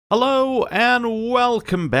Hello and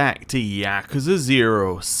welcome back to Yakuza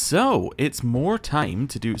 0. So, it's more time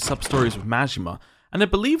to do sub-stories with Majima, and I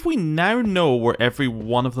believe we now know where every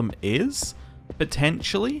one of them is,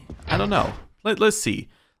 potentially? I don't know. Let's see.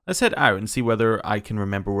 Let's head out and see whether I can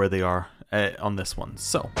remember where they are on this one.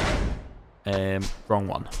 So, wrong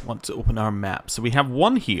one. Want to open our map. So we have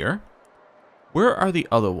one here. Where are the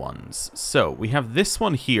other ones? So, we have this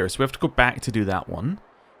one here, so we have to go back to do that one.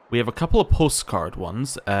 We have a couple of postcard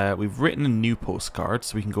ones. We've written a new postcard,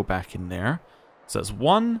 so we can go back in there. So that's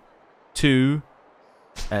 1, 2,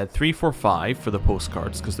 3, 4, 5 for the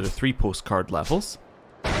postcards, because there are 3 postcard levels.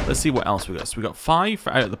 Let's see what else we got. So we got 5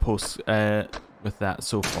 out of the post with that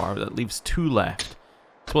so far. That leaves 2 left.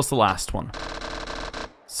 So what's the last one?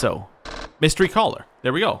 So, mystery caller.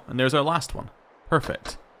 There we go. And there's our last one.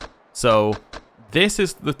 Perfect. So, this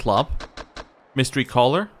is the club. Mystery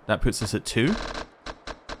caller. That puts us at 2.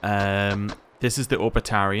 This is the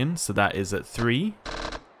Obitarian, so that is at 3,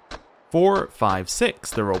 4, 5,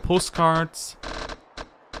 6. They're all postcards.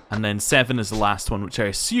 And then 7 is the last one, which I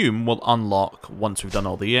assume will unlock once we've done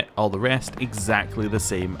all the rest, exactly the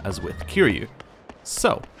same as with Kiryu.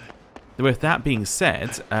 So, with that being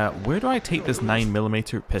said, where do I take this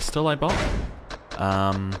 9mm pistol I bought?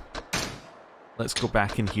 Let's go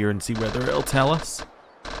back in here and see whether it'll tell us.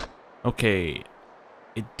 Okay.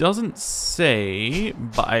 It doesn't say,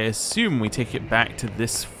 but I assume we take it back to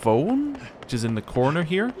this phone, which is in the corner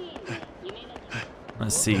here.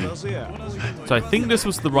 Let's see. So I think this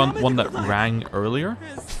was the one that rang earlier.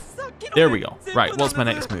 There we go. Right, what's my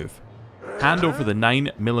next move? Hand over the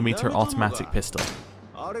 9mm automatic pistol.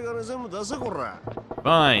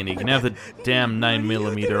 Fine, you can have the damn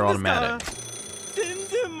 9mm automatic.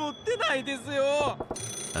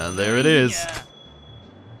 And there it is.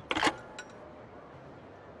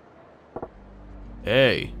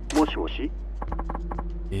 Hey.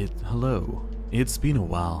 Hello. It's been a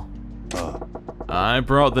while. I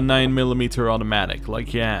brought the 9mm automatic,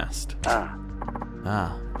 like you asked.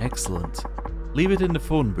 Ah, excellent. Leave it in the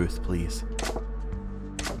phone booth, please.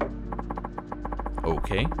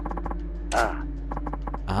 Okay.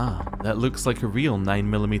 Ah, that looks like a real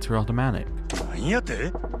 9mm automatic. You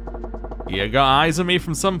got eyes on me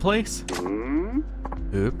from someplace?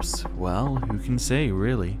 Oops, well, who can say,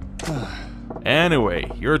 really? Anyway,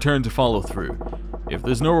 your turn to follow through. If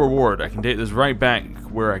there's no reward, I can take this right back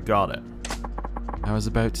where I got it. I was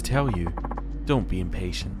about to tell you. Don't be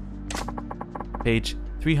impatient. Page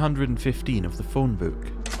 315 of the phone book.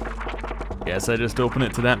 Guess I just open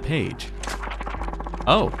it to that page.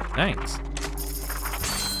 Oh, thanks.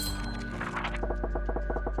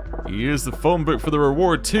 You used the phone book for the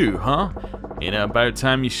reward too, huh? Ain't it about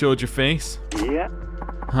time you showed your face? Yeah.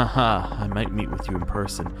 Haha, I might meet with you in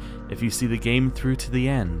person if you see the game through to the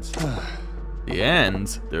end. The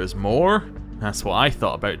end? There's more? That's what I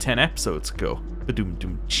thought about 10 episodes ago.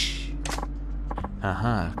 Ba-doom-doom-ch.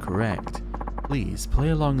 Haha, correct. Please, play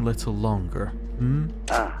along a little longer.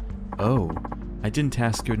 Oh, I didn't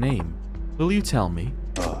ask your name. Will you tell me?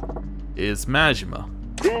 It's Majima.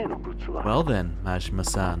 Well then,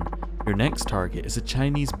 Majima-san, your next target is a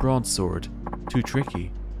Chinese broadsword. Too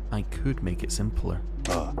tricky. I could make it simpler.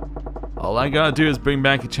 All I gotta do is bring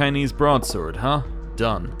back a Chinese broadsword, huh?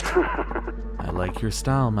 Done. I like your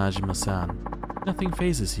style, Majima-san. Nothing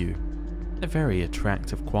phases you. A very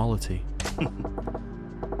attractive quality.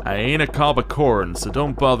 I ain't a cob of corn, so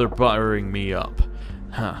don't bother buttering me up.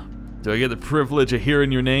 Huh. Do I get the privilege of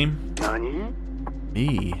hearing your name?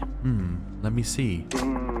 Me? Let me see.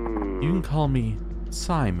 You can call me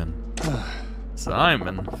Simon.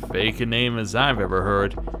 Simon? Fake a name as I've ever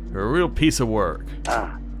heard. You're a real piece of work.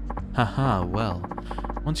 Haha, well,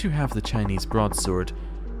 once you have the Chinese broadsword,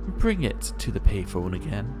 bring it to the payphone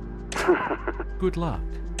again. Good luck.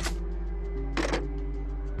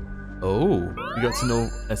 Oh, we got to know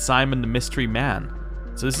Simon the Mystery Man.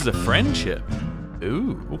 So this is a friendship.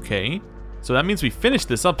 Ooh, okay. So that means we finished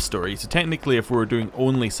the sub-story, so technically if we were doing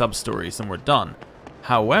only sub-stories, then we're done.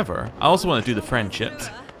 However, I also want to do the friendships,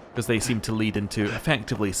 because they seem to lead into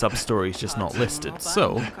effectively sub-stories just not listed.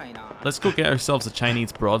 So, let's go get ourselves a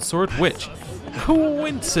Chinese broadsword, which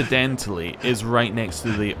coincidentally is right next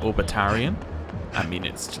to the Obitarian. I mean,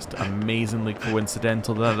 it's just amazingly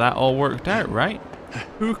coincidental that that all worked out, right?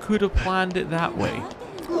 Who could have planned it that way?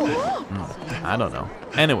 I don't know.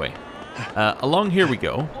 Anyway, along here we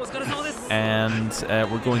go. And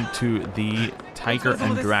we're going to the Tiger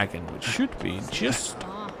and Dragon, which should be just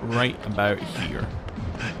right about here.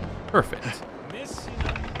 Perfect.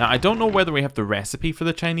 Now, I don't know whether we have the recipe for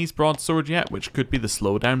the Chinese broadsword yet, which could be the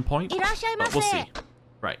slowdown point, but we'll see.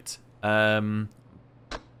 Right. Buy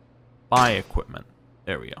equipment.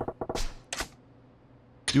 There we go.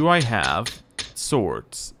 Do I have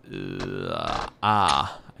swords? I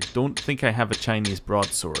don't think I have a Chinese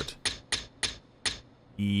broadsword.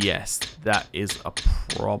 Yes, that is a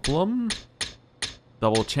problem.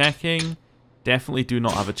 Double checking. Definitely do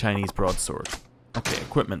not have a Chinese broadsword. Okay,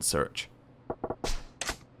 equipment search.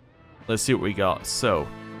 Let's see what we got. So,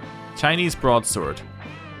 Chinese broadsword.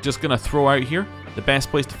 Just gonna throw out here. The best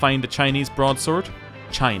place to find a Chinese broadsword?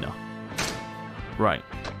 China. Right.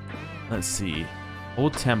 Let's see.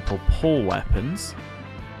 Old Temple pole weapons.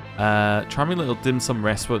 Charming little dim sum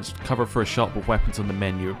restaurant cover for a shop with weapons on the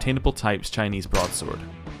menu. Obtainable types Chinese broadsword.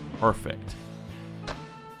 Perfect.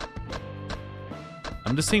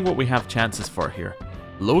 I'm just seeing what we have chances for here.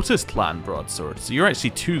 Lotus Clan broadsword. So you're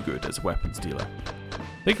actually too good as a weapons dealer.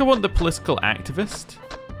 I think I want the political activist,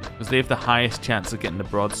 because they have the highest chance of getting the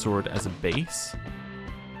broadsword as a base.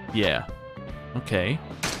 Yeah. Okay.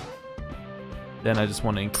 Then I just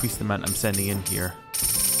want to increase the amount I'm sending in here.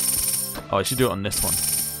 Oh, I should do it on this one.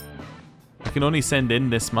 I can only send in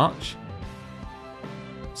this much.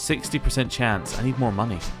 60% chance. I need more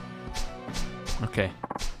money. Okay.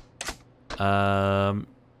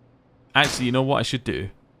 Actually, you know what I should do?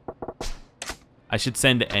 I should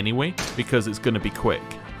send it anyway, because it's going to be quick.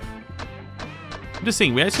 I'm just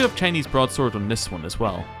saying, we actually have Chinese broadsword on this one as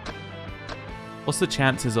well. What's the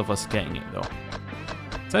chances of us getting it, though?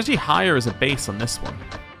 It's actually higher as a base on this one.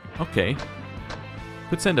 Okay.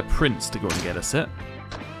 Could send a prince to go and get us it.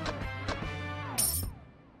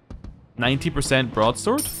 90%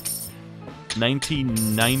 broadsword?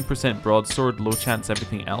 99% broadsword, low chance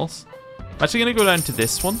everything else. I'm actually going to go down to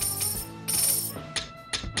this one.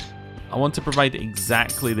 I want to provide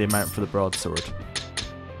exactly the amount for the broadsword.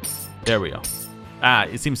 There we go. Ah,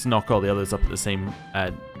 it seems to knock all the others up at the same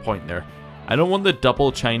point there. I don't want the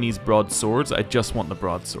double Chinese broadswords, I just want the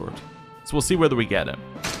broadsword. So we'll see whether we get it.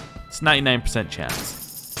 It's 99%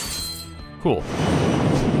 chance. Cool.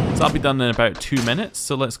 So I'll be done in about 2 minutes,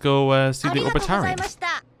 so let's go see the Orbitarian.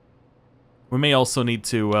 We may also need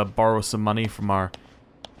to borrow some money from our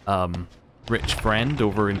rich friend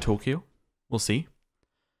over in Tokyo. We'll see.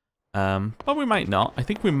 But we might not. I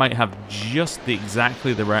think we might have just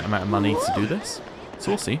exactly the right amount of money to do this.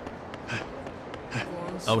 So we'll see.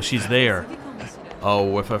 Oh, she's there.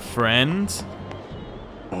 Oh, with a friend?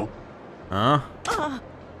 Huh?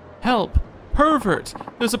 Help! Pervert!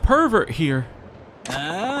 There's a pervert here.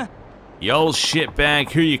 You old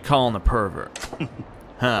shitbag, who you calling a pervert?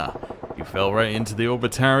 Huh. You fell right into the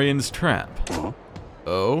Orbitarian's trap.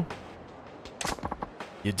 Oh?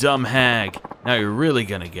 You dumb hag. Now you're really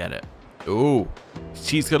gonna get it. Ooh.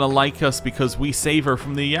 She's gonna like us because we save her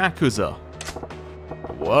from the Yakuza.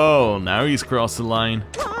 Whoa, now he's crossed the line.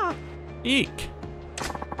 Eek.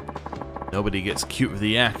 Nobody gets cute with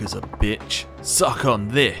the Yakuza, bitch. Suck on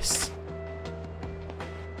this.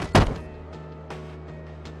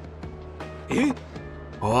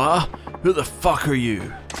 What? Who the fuck are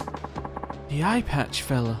you? The eye patch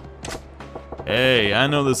fella. Hey, I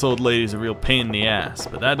know this old lady's a real pain in the ass,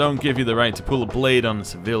 but that don't give you the right to pull a blade on a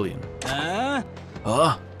civilian. Huh?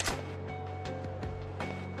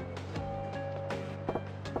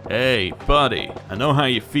 Hey, buddy, I know how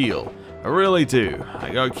you feel. I really do.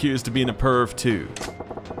 I got accused of being a perv too.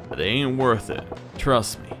 But it ain't worth it.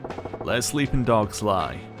 Trust me. Let sleeping dogs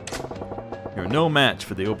lie. You're no match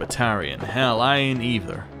for the Orbitarian. Hell, I ain't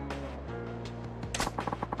either.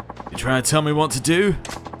 You trying to tell me what to do?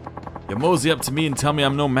 You mosey up to me and tell me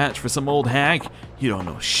I'm no match for some old hag? You don't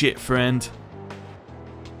know shit, friend.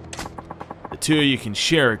 The two of you can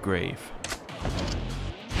share a grave.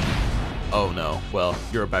 Oh no, well,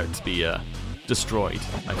 you're about to be, destroyed,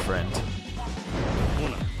 my friend.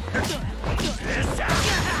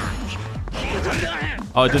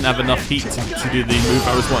 Oh, I didn't have enough heat to do the move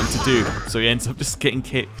I was wanting to do, so he ends up just getting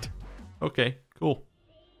kicked. Okay, cool.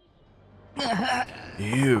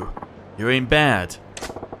 You ain't bad.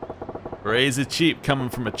 Praise is cheap coming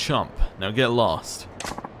from a chump. Now get lost.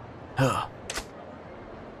 Huh.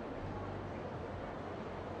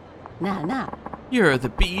 You're the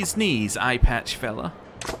bee's knees, eye patch fella.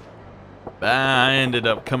 I ended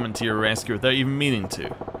up coming to your rescue without even meaning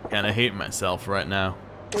to. Kinda hate myself right now.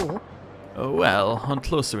 Oh well, on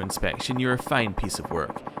closer inspection, you're a fine piece of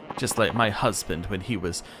work. Just like my husband when he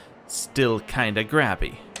was still kinda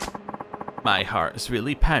grabby. My heart is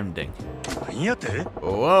really pounding.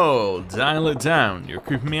 Whoa, dial it down. You're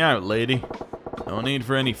creeping me out, lady. No need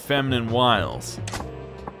for any feminine wiles.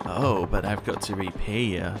 Oh, but I've got to repay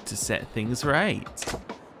you to set things right.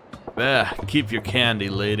 Bah, keep your candy,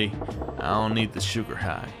 lady. I don't need the sugar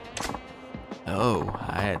high. Oh,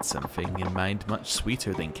 I had something in mind much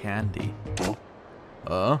sweeter than candy.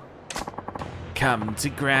 Come to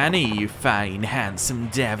Granny, you fine, handsome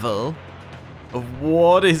devil.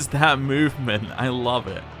 What is that movement? I love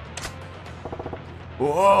it.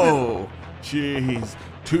 Whoa! Jeez,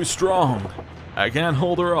 too strong. I can't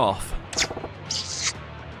hold her off.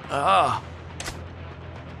 Ah!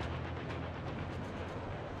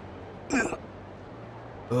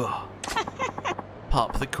 Ugh.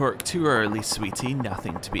 Pop the cork too early, sweetie.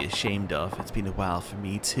 Nothing to be ashamed of. It's been a while for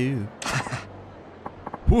me too.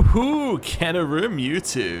 Woohoo! Get a room, you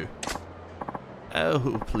two.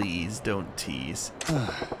 Oh, please, don't tease.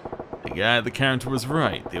 The guy at the counter was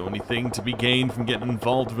right. The only thing to be gained from getting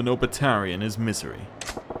involved with an Obatarian is misery.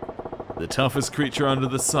 The toughest creature under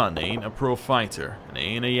the sun ain't a pro fighter, and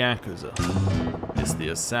ain't a Yakuza. It's the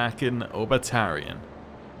Osakan Obatarian.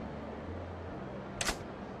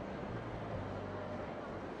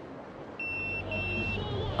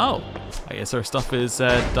 Oh, I guess our stuff is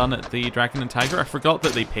done at the Dragon and Tiger. I forgot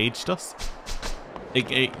that they paged us.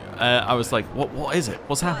 I was like, what is it?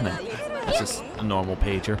 What's happening? It's just a normal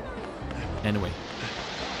pager. Anyway,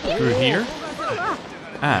 through here,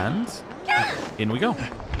 and in we go.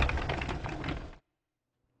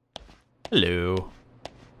 Hello.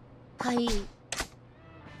 Hi.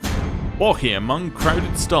 Walking among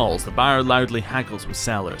crowded stalls, the buyer loudly haggles with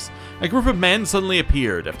sellers. A group of men suddenly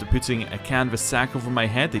appeared. After putting a canvas sack over my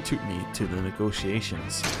head, they took me to the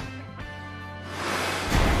negotiations.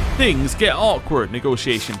 Things get awkward.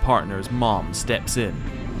 Negotiation partner's mom steps in.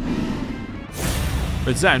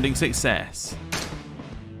 Resounding success.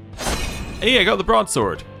 Hey, I got the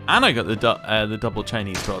broadsword, and I got the double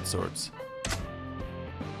Chinese broadswords.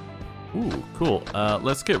 Ooh, cool.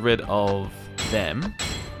 Let's get rid of them.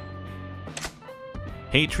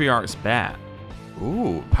 Patriarch's bat.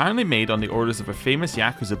 Ooh, apparently made on the orders of a famous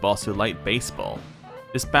Yakuza boss who liked baseball.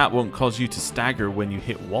 This bat won't cause you to stagger when you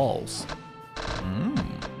hit walls.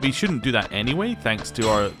 We shouldn't do that anyway, thanks to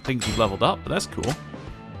our things we've leveled up, but that's cool.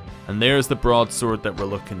 And there's the broadsword that we're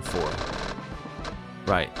looking for.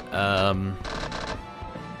 Right,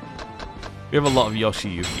 we have a lot of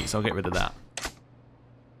Yoshiyuki, so I'll get rid of that.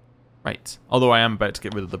 Right, although I am about to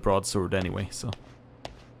get rid of the broadsword anyway, so.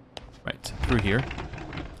 Right, through here.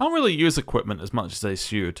 I don't really use equipment as much as I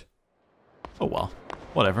should. Oh well,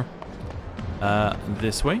 whatever.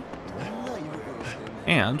 This way.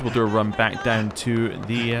 And we'll do a run back down to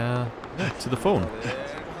the phone.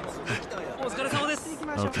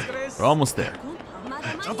 Okay, we're almost there.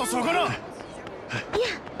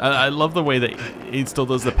 I love the way that he still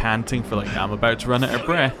does the panting for like, I'm about to run out of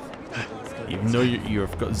breath. Even though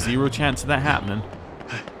you've got zero chance of that happening.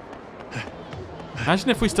 Imagine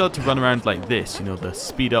if we still had to run around like this, you know, the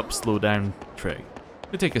speed up, slow down trick.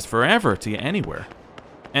 It would take us forever to get anywhere.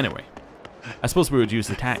 Anyway, I suppose we would use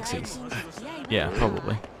the taxis. Yeah,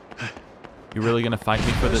 probably. You're really gonna fight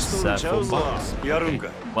me for this phone box?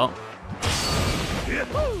 Okay. Well.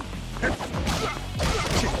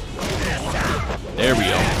 There we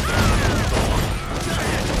go.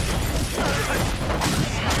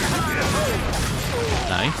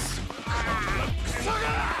 Nice.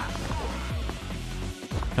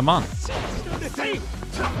 Come on.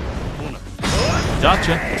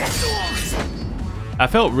 Gotcha. I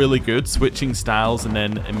felt really good switching styles and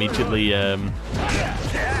then immediately,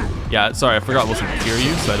 yeah, sorry, I forgot it wasn't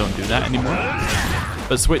Kiryu, so I don't do that anymore.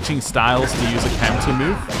 But switching styles to use a counter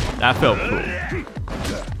move, that felt cool. It'd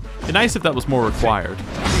be nice if that was more required.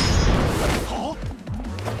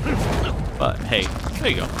 But hey, there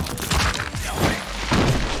you go.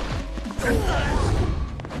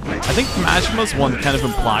 I think Majima's one kind of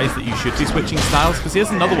implies that you should be switching styles, because he has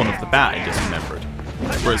another one of the bat I just remembered.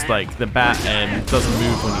 Where it's like, the bat doesn't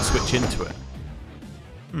move when you switch into it.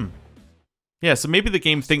 Yeah, so maybe the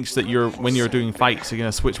game thinks that when you're doing fights, you're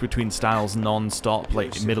going to switch between styles non-stop,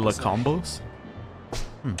 like middle of combos.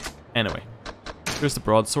 Anyway, here's the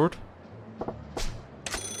broadsword.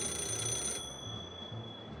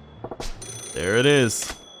 There it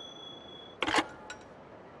is.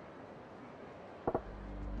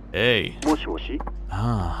 Hey.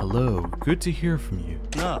 Ah, hello. Good to hear from you.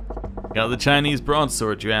 Got the Chinese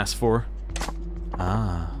broadsword you asked for.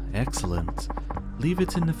 Ah, excellent. Leave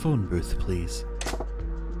it in the phone booth, please.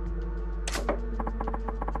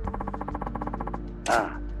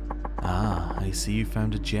 Ah, I see you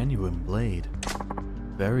found a genuine blade.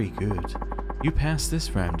 Very good. You passed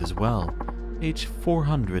this round as well. Page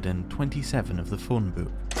 427 of the phone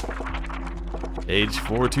book. Page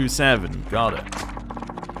 427, got it.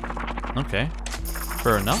 Okay,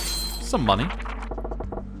 fair enough. Some money.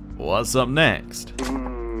 What's up next?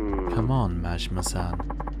 Come on, Majima-san.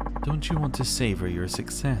 Don't you want to savor your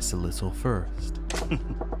success a little first?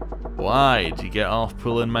 Why? Do you get off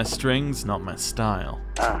pulling my strings? Not my style.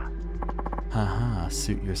 Haha,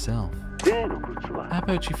 suit yourself. How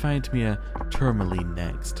about you find me a tourmaline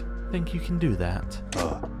next? Think you can do that?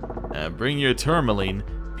 Bring your tourmaline.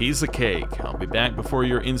 Piece of cake. I'll be back before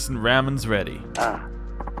your instant ramen's ready.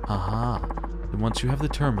 Haha. Then once you have the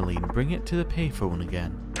tourmaline, bring it to the payphone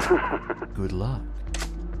again. Good luck.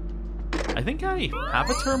 I think I have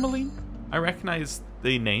a tourmaline. I recognize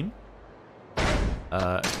the name.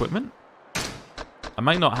 Equipment. I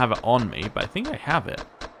might not have it on me, but I think I have it.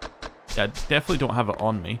 Yeah, I definitely don't have it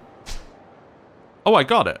on me. Oh, I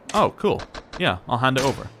got it. Oh, cool. Yeah, I'll hand it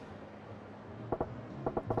over.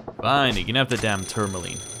 Fine, you can have the damn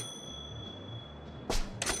tourmaline.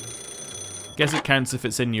 Guess it counts if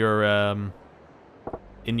it's in your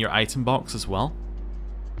item box as well.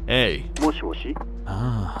 Hey.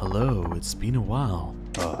 Ah, hello. It's been a while.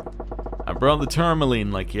 I brought the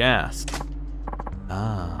tourmaline like you asked.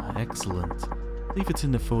 Ah, excellent. Leave it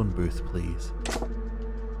in the phone booth, please.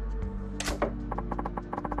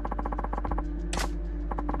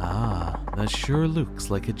 Ah, that sure looks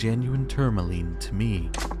like a genuine tourmaline to me.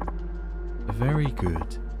 Very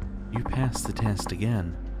good. You passed the test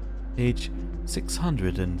again. Page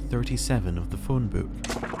 637 of the phone book.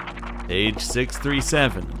 Page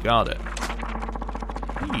 637, got it.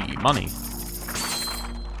 Hey, money.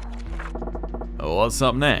 Oh, what's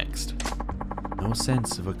up next? No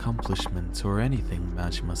sense of accomplishment or anything,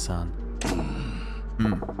 Majima-san.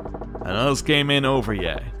 I know this game ain't over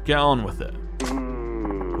yet. Get on with it.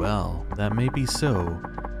 Well, that may be so,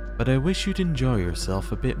 but I wish you'd enjoy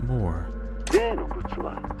yourself a bit more.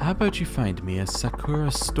 How about you find me a Sakura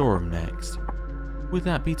Storm next? Would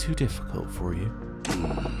that be too difficult for you?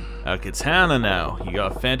 A katana now. You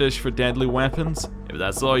got a fetish for deadly weapons? If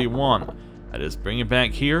that's all you want, I just bring it back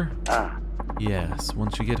here? Yes,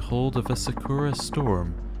 once you get hold of a Sakura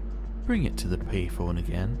Storm, bring it to the payphone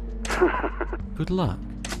again. Good luck.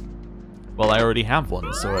 Well, I already have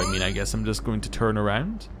one, so I mean, I guess I'm just going to turn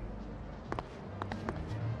around.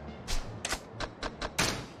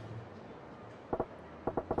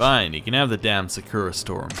 Fine, you can have the damn Sakura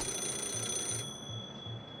Storm.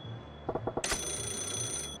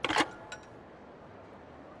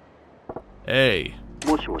 Hey.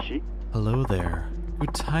 Hello there.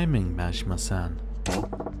 Good timing, Majima-san.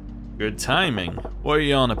 Good timing? What are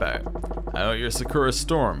you on about? I got your Sakura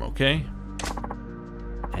Storm, okay?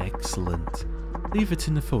 Excellent. Leave it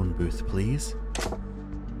in the phone booth, please.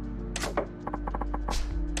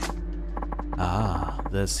 Ah,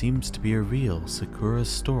 that seems to be a real Sakura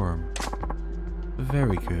Storm.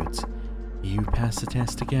 Very good. You pass the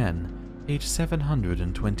test again. Page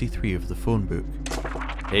 723 of the phone book.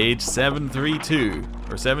 Page 732,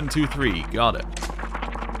 or 723, got it.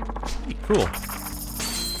 Hey, cool.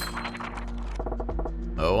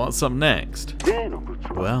 Oh, what's up next?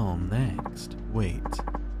 Well, next. Wait.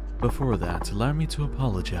 Before that, allow me to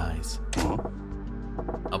apologize.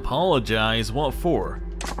 Apologize? What for?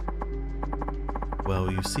 Well,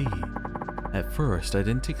 you see, at first I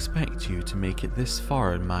didn't expect you to make it this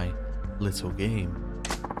far in my little game.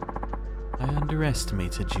 I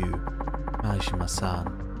underestimated you,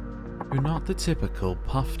 Majima-san. You're not the typical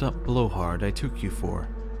puffed-up blowhard I took you for.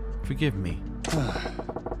 Forgive me.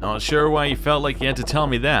 Not sure why you felt like you had to tell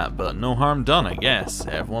me that, but no harm done, I guess.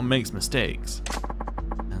 Everyone makes mistakes.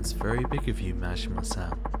 That's very big of you,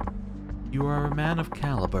 Majima-san. You are a man of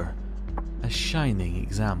caliber. A shining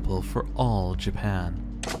example for all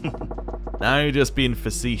Japan. Now you're just being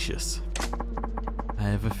facetious. I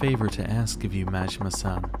have a favor to ask of you,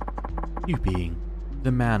 Majima-san. You being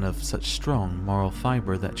the man of such strong moral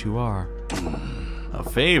fiber that you are. A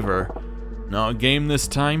favor? Not a game this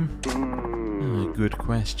time? Good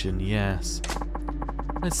question, yes.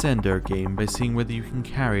 Let's end our game by seeing whether you can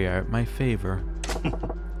carry out my favor.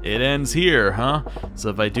 It ends here, huh? So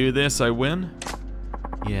if I do this, I win?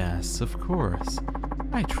 Yes, of course.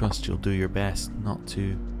 I trust you'll do your best not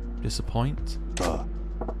to disappoint.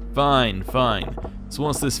 Fine, fine. So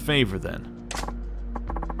what's this favor then?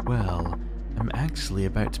 Well, I'm actually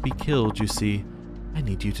about to be killed, you see. I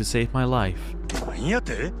need you to save my life.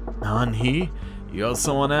 Nani? You got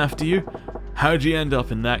someone after you? How'd you end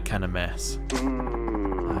up in that kind of mess?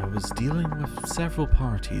 I was dealing with several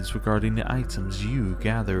parties regarding the items you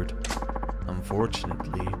gathered.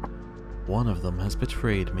 Unfortunately, one of them has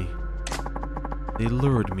betrayed me. They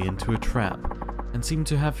lured me into a trap and seemed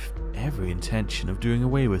to have every intention of doing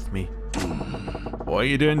away with me. What are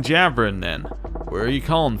you doing jabbering then? Where are you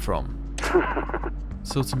calling from?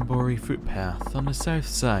 Sotenbori footpath on the south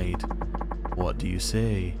side. What do you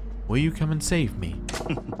say? Will you come and save me?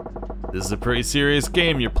 This is a pretty serious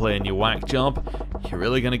game you're playing, you whack job. You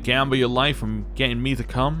really gonna gamble your life on getting me to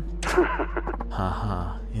come?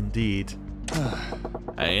 Haha, indeed.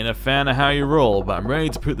 I ain't a fan of how you roll, but I'm ready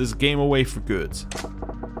to put this game away for good.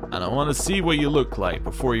 And I want to see what you look like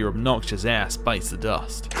before your obnoxious ass bites the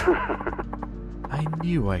dust. I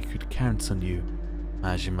knew I could count on you,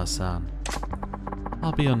 Majima-san.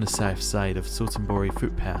 I'll be on the south side of Sotenbori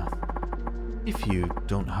footpath. If you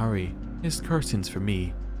don't hurry, it's curtains for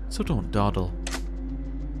me, so don't dawdle.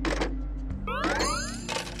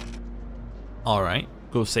 Alright,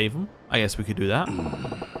 go save him. I guess we could do that.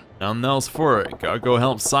 Nothing else for it. Gotta go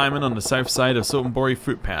help Simon on the south side of Sotenbori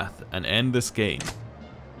footpath and end this game.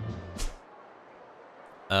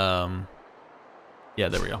 Yeah,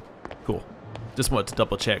 there we go. Cool. Just wanted to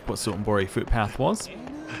double check what Sotenbori footpath was.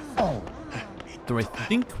 Do I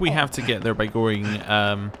think we have to get there by going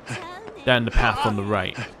down the path on the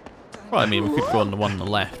right? Well, I mean, we could go on the one on the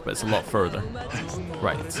left, but it's a lot further.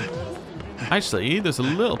 Right. Actually, there's a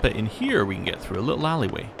little bit in here we can get through, a little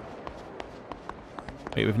alleyway.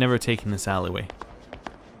 Wait, we've never taken this alleyway.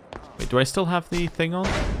 Wait, do I still have the thing on?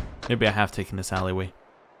 Maybe I have taken this alleyway.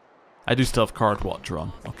 I do still have card watcher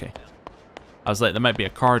on. Okay. I was like, there might be a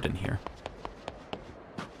card in here.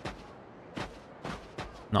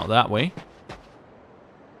 Not that way.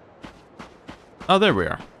 Oh, there we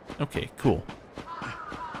are. Okay, cool.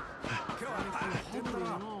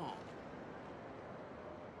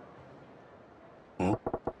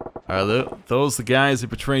 Are those the guys who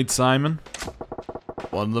betrayed Simon?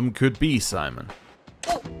 One of them could be Simon.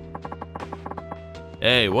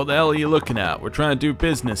 Hey, what the hell are you looking at? We're trying to do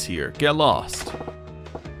business here. Get lost.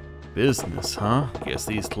 Business, huh? Guess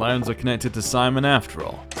these clowns are connected to Simon after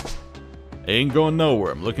all. Ain't going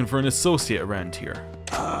nowhere. I'm looking for an associate around here.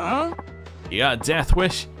 You got a death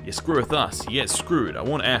wish? You screw with us. You get screwed. I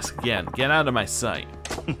won't ask again. Get out of my sight.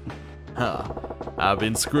 Huh. I've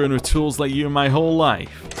been screwing with tools like you my whole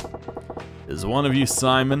life. Is one of you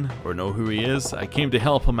Simon, or know who he is? I came to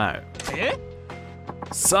help him out.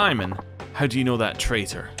 Simon? How do you know that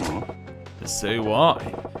traitor? Say what?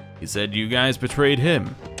 He said you guys betrayed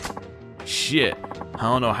him. Shit. I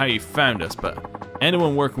don't know how you found us, but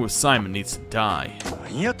anyone working with Simon needs to die.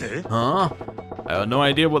 Huh? I have no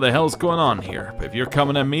idea what the hell's going on here, but if you're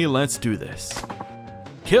coming at me, let's do this.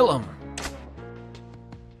 Kill him!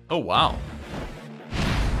 Oh, wow.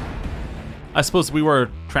 I suppose we were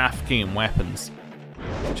trafficking in weapons.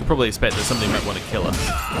 Should probably expect that somebody might want to kill us.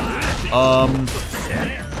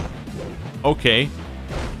 Okay.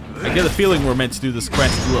 I get the feeling we're meant to do this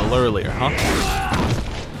quest a little earlier, huh?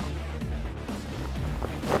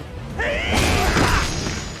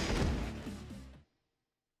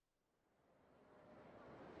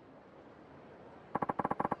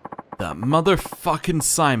 That motherfucking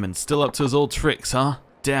Simon still up to his old tricks, huh?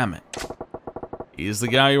 Damn it. He's the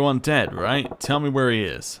guy you want dead, right? Tell me where he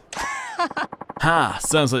is. Ha!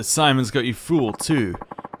 Sounds like Simon's got you fooled too.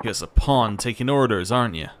 You're just a pawn taking orders,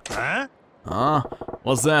 aren't you? Huh? Huh?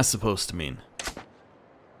 What's that supposed to mean?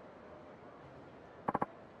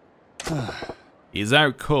 He's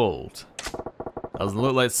out cold. Doesn't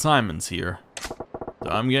look like Simon's here. So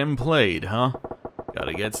I'm getting played, huh?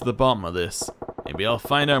 Gotta get to the bottom of this. Maybe I'll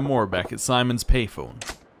find out more back at Simon's payphone.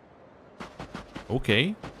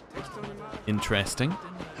 Okay. Interesting.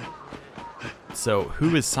 So,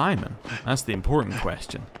 who is Simon? That's the important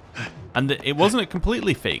question. And it wasn't a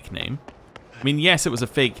completely fake name. I mean, yes, it was a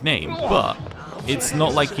fake name, but it's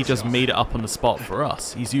not like he just made it up on the spot for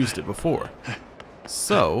us. He's used it before.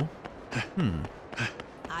 So,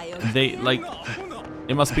 they, like,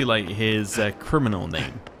 it must be like his criminal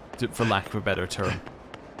name, for lack of a better term.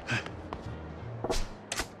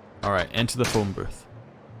 Alright, enter the phone booth.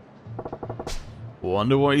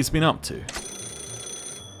 Wonder what he's been up to.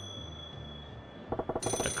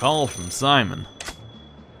 A call from Simon.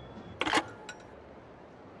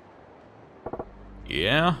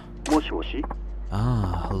 Yeah?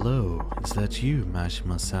 Ah, hello. Is that you,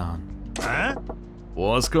 Majima-san? Huh?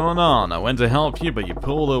 What's going on? I went to help you, but you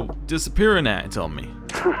pulled a disappearing act on me.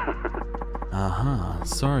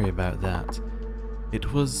 Sorry about that.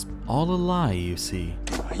 It was all a lie, you see.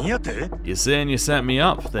 You saying you set me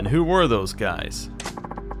up? Then who were those guys?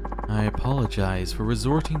 I apologize for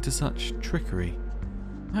resorting to such trickery.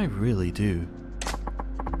 I really do.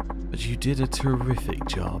 But you did a terrific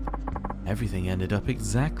job. Everything ended up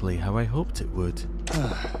exactly how I hoped it would.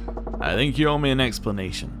 I think you owe me an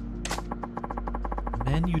explanation. The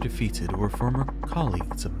men you defeated were former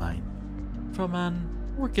colleagues of mine, from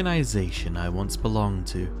an organization I once belonged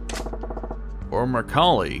to. Former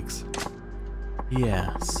colleagues?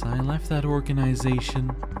 Yes, I left that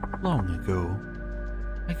organization long ago.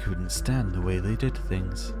 I couldn't stand the way they did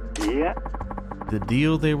things. Yeah. the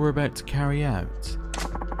deal they were about to carry out.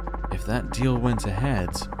 If that deal went ahead,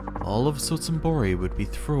 all of Sotenbori would be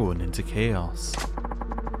thrown into chaos.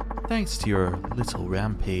 Thanks to your little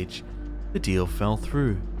rampage, the deal fell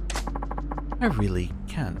through. I really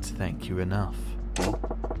can't thank you enough.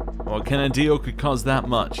 What kind of deal could cause that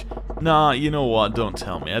much? Nah, you know what, don't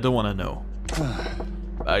tell me, I don't want to know.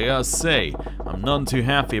 I gotta say, I'm none too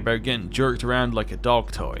happy about getting jerked around like a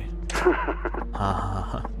dog toy.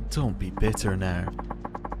 Haha, don't be bitter now.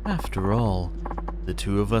 After all, the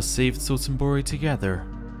two of us saved Sotenbori together,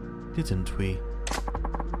 didn't we?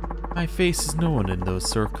 My face is known in those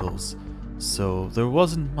circles, so there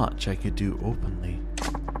wasn't much I could do openly.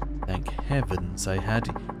 Thank heavens I had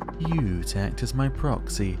you to act as my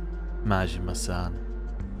proxy, Majima-san.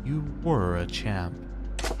 You were a champ.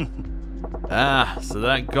 Ah, so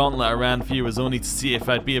that gauntlet I ran for you was only to see if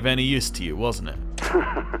I'd be of any use to you, wasn't it?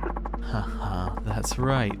 Haha, that's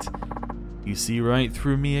right. You see right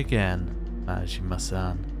through me again,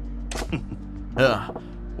 Majima-san. Ugh,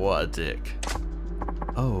 what a dick.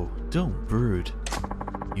 Oh, don't brood.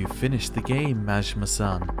 You finished the game,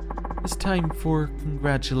 Majima-san. It's time for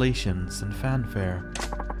congratulations and fanfare.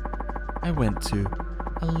 I went to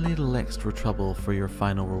a little extra trouble for your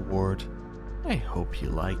final reward. I hope you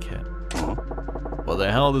like it. What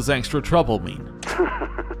the hell does extra trouble mean?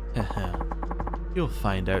 You'll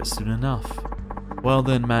find out soon enough. Well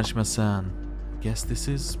then, Majima-san, guess this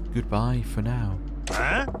is goodbye for now.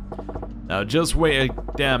 Huh? Now just wait a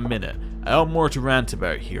damn minute. I have more to rant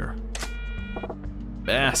about here.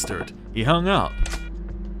 Bastard, he hung up.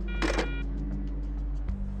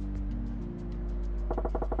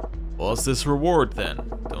 What's this reward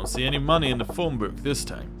then? Don't see any money in the phone book this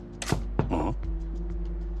time.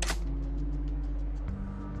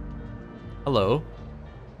 Hello?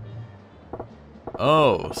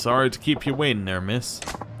 Oh, sorry to keep you waiting there, miss.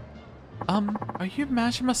 Are you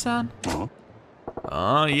Majima-san?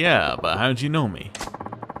 Yeah, but how'd you know me?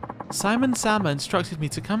 Simon Sama instructed me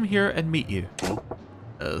to come here and meet you.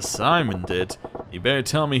 Simon did? You better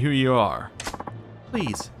tell me who you are.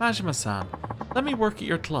 Please, Majima-san, let me work at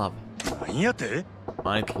your club.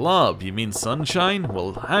 My club? You mean Sunshine?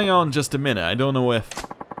 Well, hang on just a minute, I don't know if...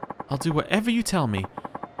 I'll do whatever you tell me.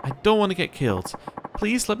 I don't want to get killed.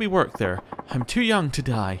 Please let me work there. I'm too young to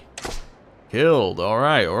die. Killed?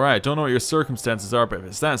 Alright. Don't know what your circumstances are, but if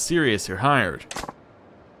it's that serious, you're hired.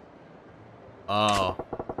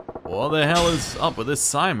 What the hell is up with this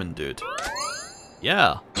Simon dude?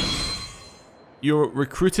 Yeah. You're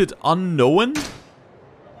recruited unknown?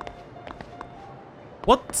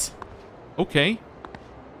 What? Okay.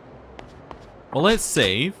 Well, let's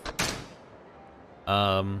save.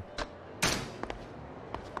 And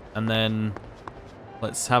then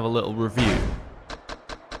let's have a little review.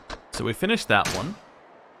 So we finished that one.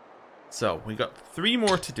 So we got 3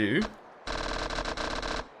 more to do.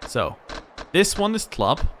 So this one is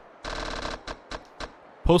club.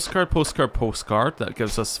 Postcard. That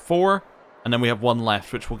gives us 4. And then we have 1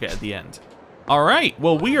 left, which we'll get at the end. Alright,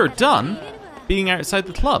 well we are done being outside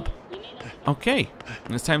the club. Okay,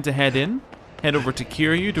 it's time to head in. Head over to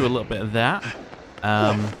Kiryu, do a little bit of that.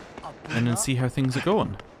 And then see how things are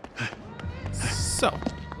going. So,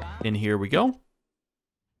 in here we go.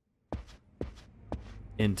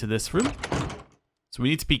 Into this room. So we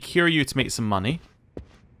need to be Kiryu to make some money.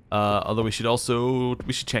 Although we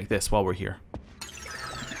should check this while we're here.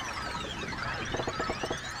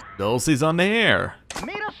 Dulce's on the air.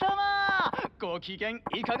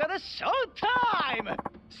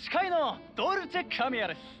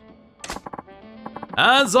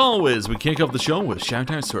 As always, we kick off the show with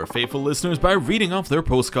shoutouts to our faithful listeners by reading off their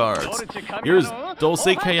postcards. Here's Dulce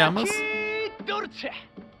Kayama's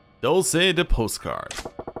Dulce the postcard.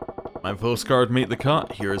 My postcard made the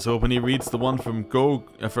cut. Here's hoping he reads the one from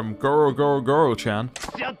Goro-chan.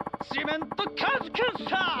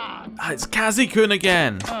 It's Kazi-kun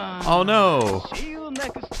again! Oh no!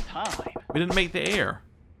 We didn't make the air.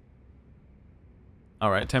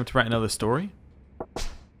 Alright, time to write another story.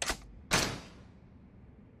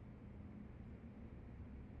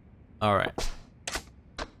 Alright.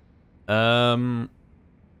 The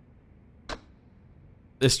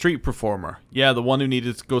street performer. Yeah, the one who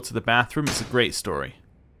needed to go to the bathroom. It's a great story.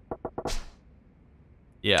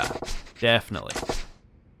 Yeah, definitely.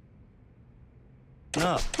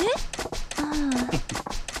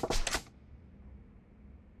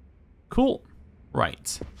 Cool.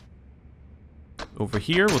 Right. Over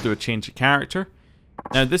here, we'll do a change of character.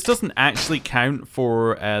 Now, this doesn't actually count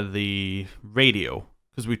for the radio,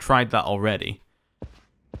 because we tried that already.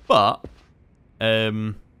 But,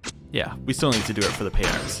 yeah, we still need to do it for the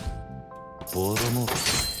payouts.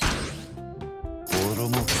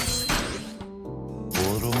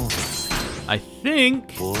 I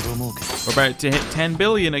think we're about to hit 10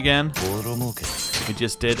 billion again. We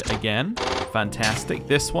just did again. Fantastic.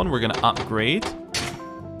 This one we're going to upgrade.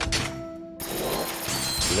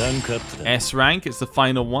 S rank is the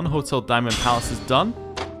final one. Hotel Diamond Palace is done.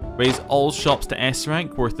 Raise all shops to S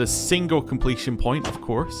rank, worth a single completion point, of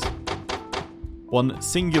course. One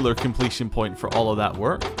singular completion point for all of that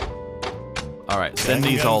work. Alright, send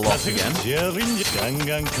these all off again.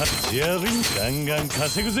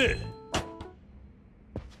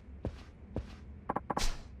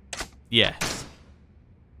 Yes.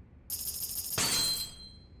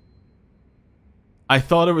 I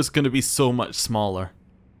thought it was going to be so much smaller.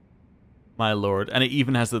 My lord. And it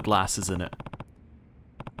even has the glasses in it.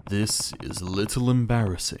 This is a little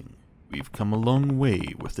embarrassing. We've come a long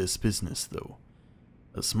way with this business, though.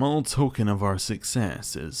 A small token of our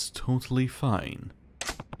success is totally fine.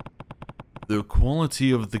 The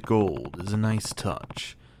quality of the gold is a nice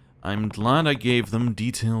touch. I'm glad I gave them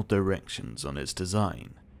detailed directions on its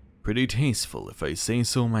design. Pretty tasteful, if I say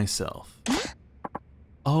so myself.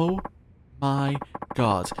 Oh my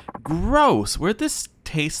god. Gross! Where'd this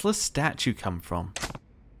tasteless statue come from?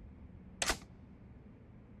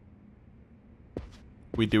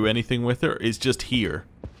 We do anything with her? It's just here.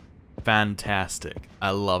 Fantastic. I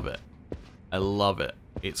love it. I love it.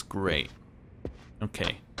 It's great.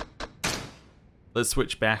 Okay. Let's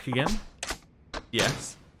switch back again.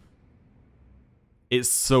 Yes. It's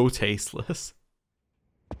so tasteless.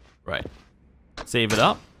 Right. Save it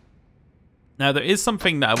up. Now there is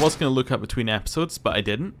something that I was going to look up between episodes, but I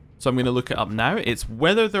didn't. So I'm going to look it up now. It's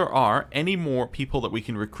whether there are any more people that we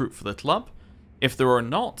can recruit for the club. If there are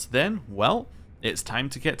not, then, well, it's time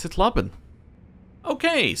to get to clubbing.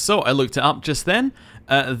 Okay, so I looked it up just then.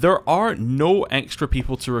 There are no extra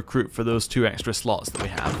people to recruit for those 2 extra slots that we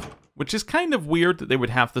have, which is kind of weird that they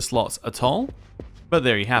would have the slots at all. But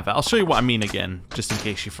there you have it. I'll show you what I mean again, just in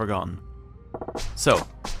case you've forgotten. So,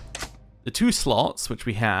 the 2 slots which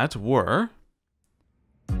we had were...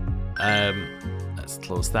 let's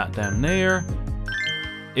close that down there.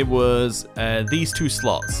 It was these 2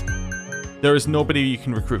 slots. There is nobody you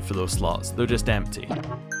can recruit for those slots. They're just empty.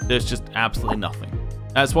 There's just absolutely nothing.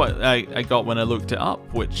 That's what I got when I looked it up,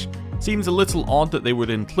 which seems a little odd that they would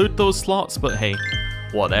include those slots, but hey,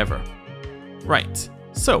 whatever. Right,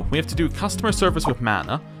 so we have to do customer service with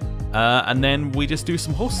mana, and then we just do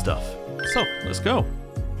some host stuff. So, let's go.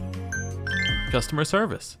 Customer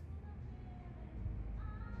service.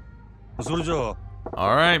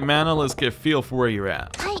 Alright, Mana, let's get a feel for where you're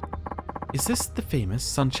at. Is this the famous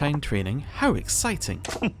Sunshine Training? How exciting!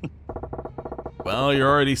 Well, you're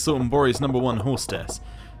already Sotenbori's #1 hostess,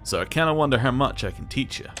 so I kinda wonder how much I can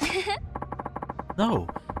teach you. No,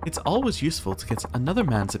 it's always useful to get another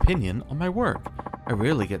man's opinion on my work. I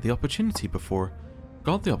rarely get the opportunity before.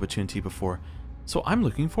 So I'm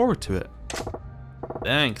looking forward to it.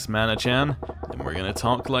 Thanks, Mana-chan. Then we're gonna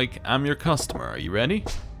talk like I'm your customer. Are you ready?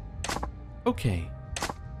 Okay.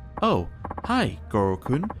 Oh, hi,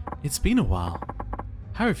 Goro-kun. It's been a while.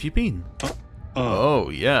 How have you been? Oh,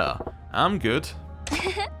 yeah. I'm good.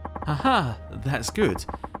 Haha, that's good.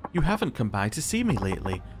 You haven't come by to see me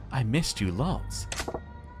lately. I missed you lots.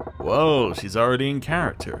 Whoa, she's already in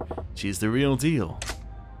character. She's the real deal.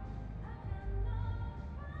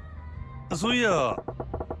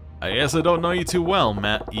 I guess I don't know you too well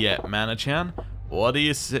yet, Mana-chan. What do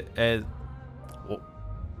you say?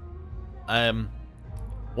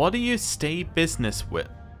 What do you stay business with?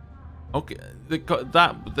 Okay,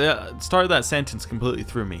 the start of that sentence completely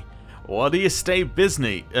threw me. What do you stay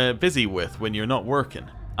busy with when you're not working?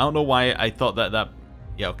 I don't know why I thought that.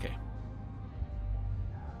 Yeah, okay.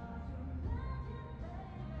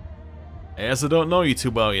 I guess I don't know you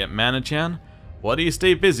too well yet, Mana-chan. What do you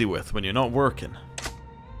stay busy with when you're not working?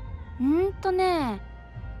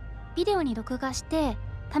 ビデオに録画して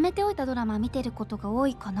貯めておいたドラマ見てることが多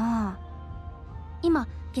いかな。今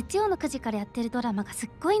月曜の9時からやってるドラマがすっ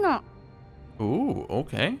ごいの。Ooh,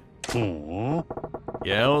 okay.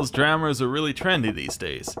 Yeah, those dramas are really trendy these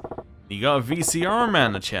days. You got a VCR,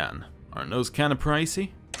 Mana-chan. Aren't those kind of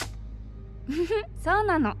pricey? そう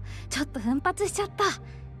なの。ちょっと奮発しちゃった。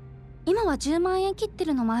今は10万円切って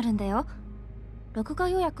るのもあるんだよ。録画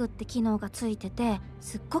予約って機能がついてて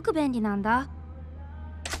すっごく便利なんだ。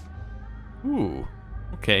Ooh,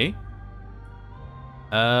 okay.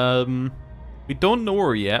 We don't know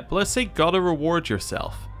her yet, but let's say gotta reward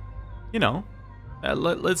yourself. You know,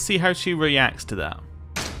 let's see how she reacts to that.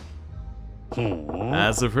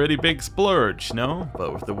 That's a pretty big splurge, no?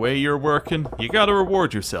 But with the way you're working, you gotta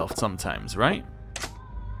reward yourself sometimes, right?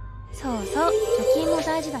 そうそう、貯金も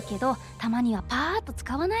大事だけど、たまにはパーッと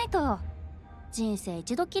使わないと。人生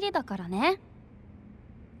一度きりだからね。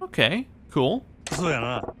Okay, cool. そうや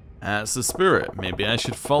な。 That's the spirit. Maybe I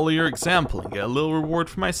should follow your example and get a little reward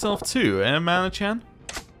for myself too, eh, Mana-chan?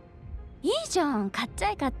 いいじゃん、買っちゃ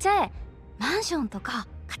え買っちゃえ。マンションとか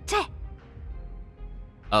買っちゃえ。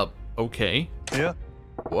Okay. いや、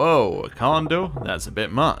 Whoa, a condo? That's a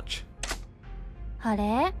bit much. あ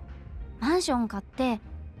れ、マンション買って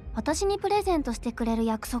私にプレゼントしてくれる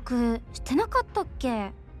約束してなかったっ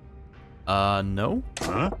け？ No? ん？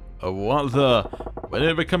 What the? When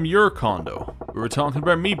did it become your condo? We were talking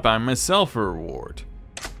about me buying myself a reward.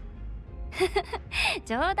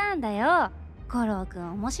 冗談だよ。五郎く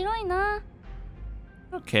ん面白いな。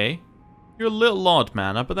Okay. You're a little odd,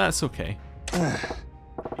 Mana, but that's okay.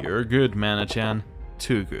 You're good, Mana-chan.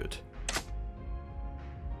 Too good.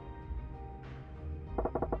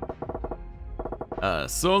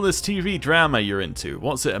 So this TV drama you're into,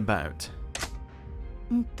 what's it about?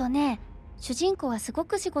 主人公はすご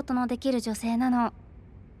く仕事のできる女性なの。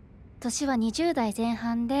年は20代前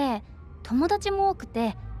半で、友達も多く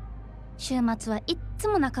て、週末はいっつ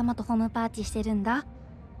も仲間とホームパーティーしてるんだ。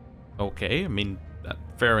Okay, I mean,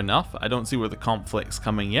 fair enough. I don't see where the conflict's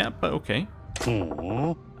coming yet, but okay. ほ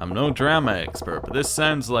ん。 I'm no drama expert, but this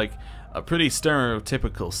sounds like a pretty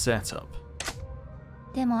stereotypical setup.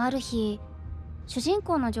 でもある日、主人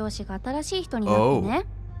公の上司が新しい人になってね。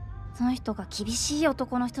その人が厳しい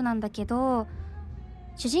男の人なんだけど、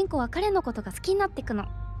主人公は彼のことが好きになってくの。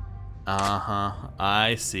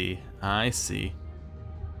I see.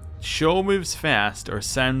 Show moves fast or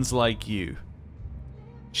sounds like you.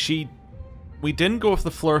 We didn't go with the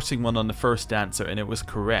flirting one on the first answer and it was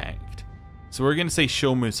correct. So we're gonna say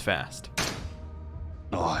show moves fast.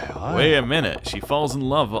 おいおい。 Wait a minute, she falls in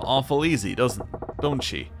love awful easy, don't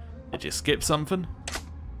she? Did you skip something?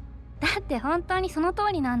 だって本当にその通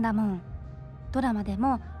りなんだもん。ドラマで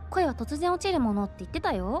も恋は突然落ちるものって言って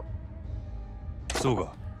たよ。そう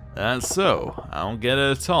か。 That's so. I don't get it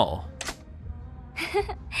at all.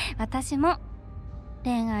 私も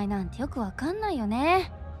恋愛なんてよくわかんないよ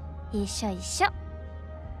ね。一緒。ん？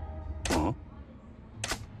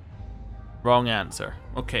 Wrong answer.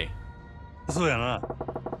 Okay. そうやな。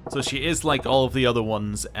 So she is like all of the other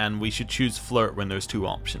ones, and we should choose flirt when there's two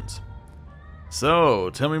options. So,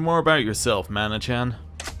 tell me more about yourself, Mana-chan.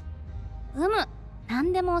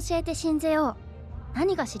 何でも教えて信ぜよう。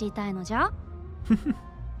何が知りたいのじゃ？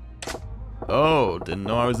 Oh, didn't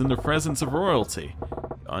know I was in the presence of royalty.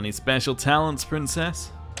 Got any special talents,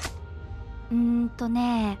 princess?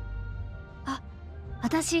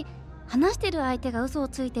 私、話してる相手が嘘を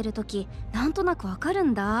ついてるとき、なんとなくわかる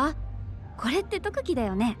んだ。これって特技だ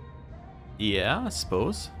よね。 Yeah, I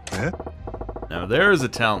suppose. え？ Now there's a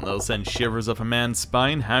talent that'll send shivers up a man's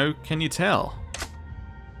spine. How can you tell?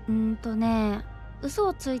 嘘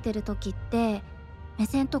をついてるときって、目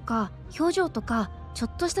線とか表情とか、ちょ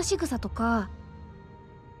っとした仕草とか、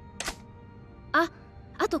あ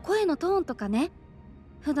と声のトーンとかね。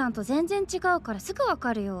普段と全然違うからすぐわ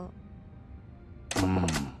かるよ。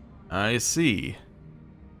I see.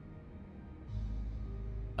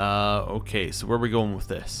 Okay, so where are we going with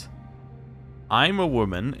this? I'm a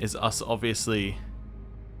woman is us obviously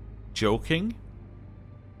joking,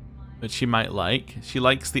 which she might like. She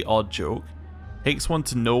likes the odd joke. Takes one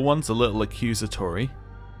to know one's a little accusatory.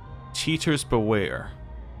 Cheaters beware.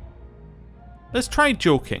 Let's try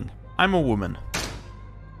joking. I'm a woman.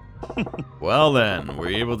 Well then, were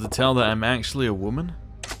you able to tell that I'm actually a woman?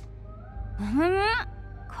 こ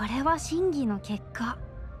れは審議の結果。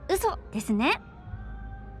嘘ですね。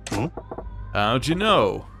ん？ How'd you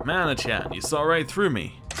know? Mana-chan, you saw right through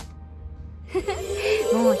me.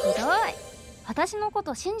 もうひどい。私のこ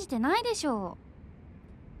と信じてないでしょ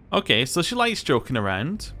う。 Okay, so she likes joking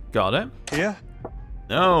around. Got it. いや、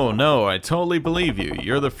 No, I totally believe you.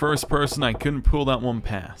 You're the first person I couldn't pull that one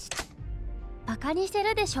past. バカにして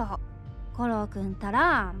るでしょ。五郎くんた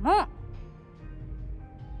らも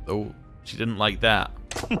う。 Oh, she didn't like that.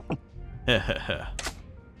 Heh.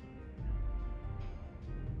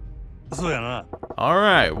 そうやな。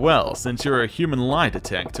 Alright, well, since you're a human lie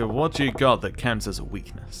detector, what do you got that counts as a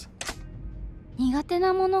weakness? 苦手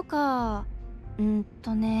なものか。花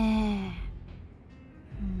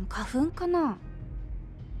粉かな。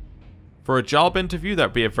 For a job interview,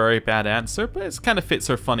 that'd be a very bad answer, but it kind of fits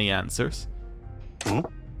her funny answers. ん？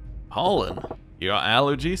 Pollen. You got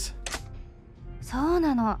allergies? そう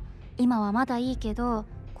なの。今はまだいいけど、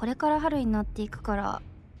これから春になっていくから。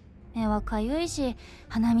目はかゆいし、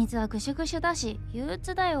鼻水はぐしゅぐしゅだし、憂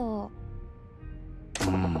鬱だよ。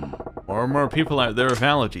More and more people out there have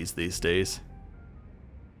allergies these days.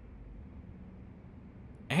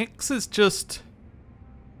 X is just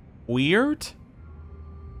weird.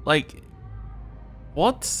 Like,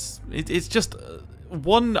 what? It's just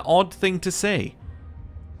one odd thing to say.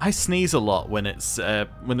 I sneeze a lot when it's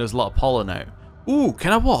when there's a lot of pollen out. Ooh,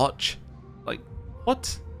 can I watch? Like,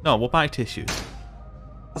 what? No, we'll buy tissues.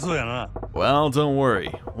 Well, don't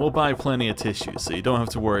worry. We'll buy plenty of tissues, so you don't have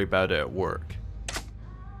to worry about it at work.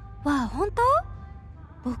 わあ、本当？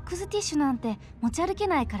ボックスティッシュなんて持ち歩け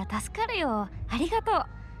ないから助かるよ。ありがとう。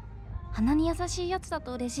鼻に優しいやつだ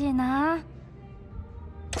と嬉しいな。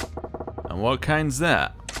And what kind's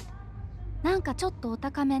that? なんかちょっとお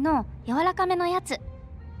高めの柔らかめのやつ。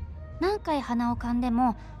何回鼻を噛んで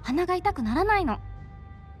も鼻が痛くならないの。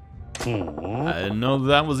I didn't know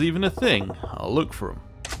that was even a thing. I'll look for him.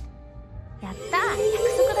 やったー、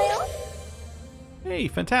約束だよ。Hey,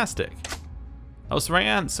 fantastic. That was the right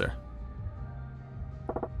answer.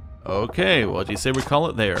 Okay, what do you say we call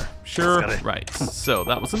it there? Sure, right. So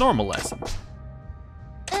that was a normal lesson.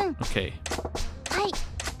 Okay.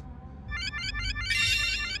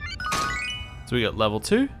 So we got level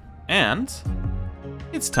 2, and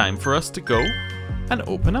it's time for us to go and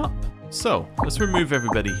open up. So let's remove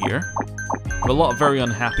everybody here. We have a lot of very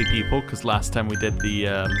unhappy people because last time we did the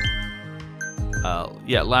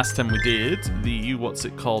last time we did the what's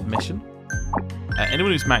it called mission.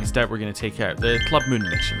 Anyone who's maxed out, we're going to take out. The Club Moon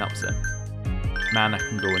mission, that was it. Mana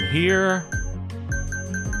can go in here.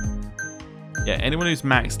 Yeah, anyone who's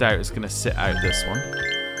maxed out is going to sit out this one.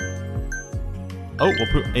 Oh,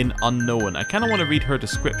 we'll put in unknown. I kind of want to read her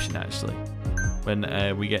description, actually, when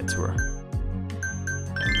we get to her.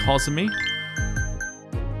 Kazumi.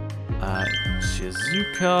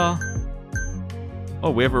 Shizuka.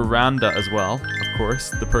 Oh, we have a Randa as well, of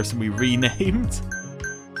course, the person we renamed.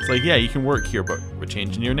 It's like, yeah, you can work here, but we're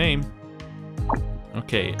changing your name.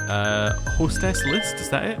 Okay, hostess list, is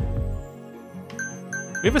that it?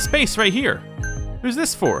 We have a space right here. Who's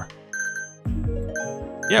this for?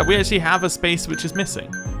 Yeah, we actually have a space which is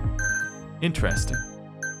missing. Interesting.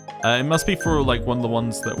 It must be for like one of the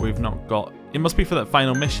ones that we've not got. It must be for that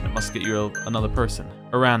final mission. It must get you another person.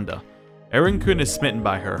 Aranda. Erin-kun is smitten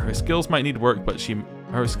by her. Her skills need work, but she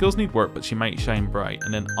might shine bright.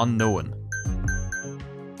 And then unknown.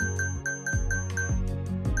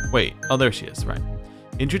 Wait, oh there she is, right.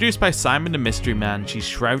 Introduced by Simon the Mystery Man, she's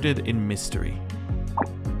shrouded in mystery.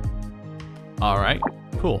 Alright,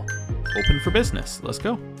 cool. Open for business, let's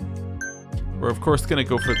go. We're of course gonna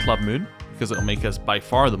go for Club Moon, because it'll make us by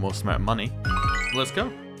far the most amount of money. Let's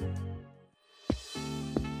go.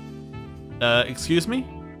 Excuse me?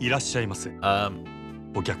 My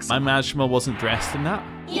Majima wasn't dressed in that?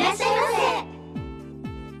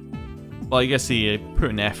 Well, I guess he put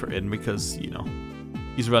an effort in because, you know,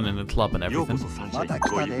 he's running a club and everything.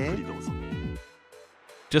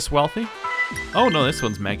 Just wealthy? Oh no, this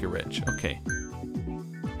one's mega rich. Okay.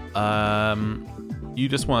 You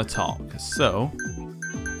just want to talk. So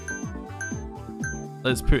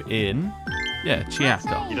let's put in, yeah,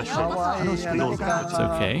 Chiaka. It's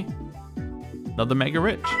okay. Another mega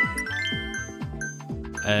rich.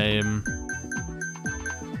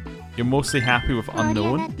 You're mostly happy with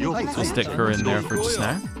unknown, so stick her in there for just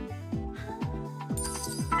now.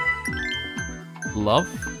 Love?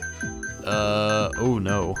 Oh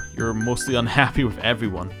no. You're mostly unhappy with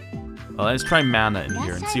everyone. Well, let's try mana in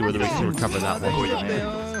here and see whether we can recover that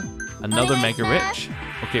one. Another mega rich?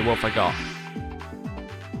 Okay, what have I got?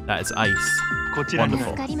 That is ice.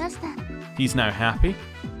 Wonderful. He's now happy.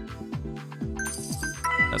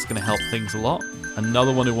 That's gonna help things a lot.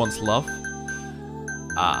 Another one who wants love.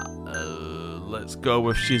 Let's go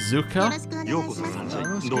with Shizuka.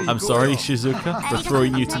 I'm sorry, Shizuka, for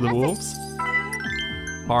throwing you to the wolves.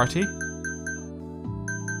 Party.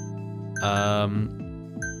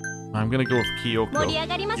 I'm gonna go with Kyoko.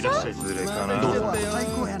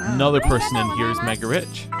 Another person in here is mega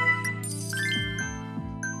rich.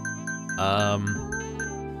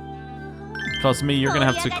 Kazumi, you're gonna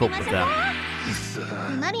have to cope with that.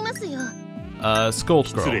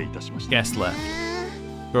 Scold Girl. Guest left.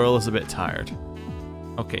 Girl is a bit tired.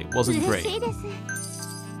 Okay, wasn't great.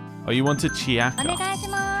 Oh, you wanted Chiaka.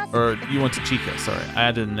 Or you wanted Chica, sorry. I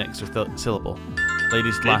added an extra syllable.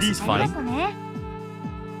 Ladies' glass is fine.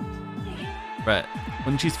 Right.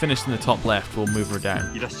 When she's finished in the top left, we'll move her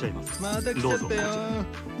down.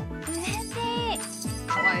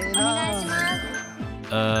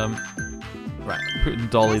 Right, putting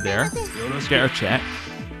Dolly there. Get her check.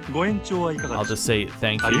 I'll just say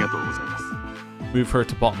thank you. Move her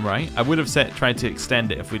to bottom right. I would have tried to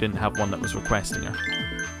extend it if we didn't have one that was requesting her.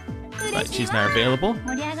 Right, she's now available.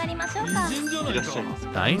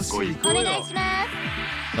 Nice.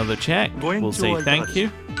 Another check. We'll say thank you.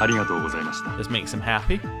 ありがとうございました。 This makes him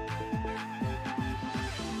happy.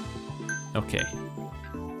 Okay.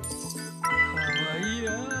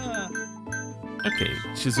 Okay,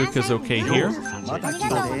 Shizuka's okay here.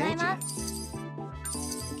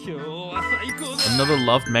 Another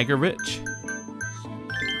love, mega rich.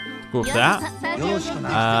 Go with that.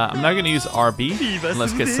 I'm now going to use RB. And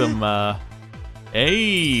let's get some...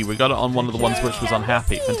 Hey, we got it on one of the ones which was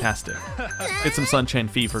unhappy. Fantastic. Get some Sunshine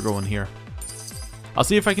Fever going here. I'll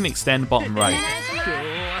see if I can extend bottom right.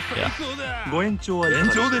 Yeah. ご延長はいかが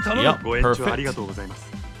でしょう。 Yep, ご延長ありが perfect. とうございま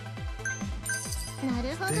す。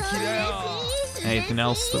 Anything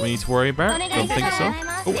else that we need to worry about? Don't think so.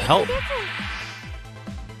 Oh, help.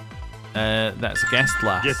 That's a guest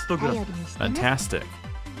ゲ lass. ストグラス。 Fantastic.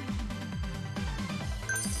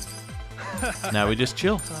 Now we just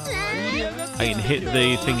chill. I can hit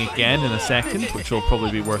the thing again in a second, which will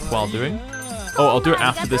probably be worthwhile doing. Oh, I'll do it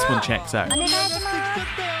after this one checks out.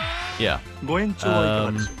 Yeah. ご延長はい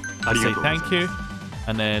かがでしょう。ありが Say とうございま thank す。 you,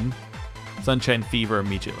 and then Sunshine Fever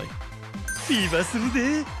immediately. フィーバーする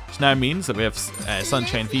で。 Which now means that we have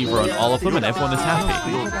Sunshine Fever on all of them, and everyone is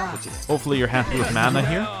happy. どうぞこちら。 Hopefully you're happy with mana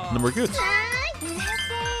here, and then we're good.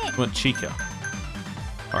 We want Chica.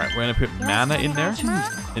 Alright, we're gonna put mana in there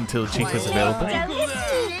until Chica's available.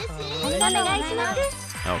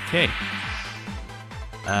 Okay.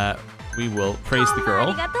 We will praise the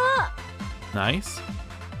girl. Nice.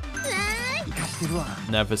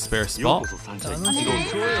 Never spare よう spot. こそサンシャイン。どうぞ。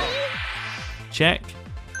 Check.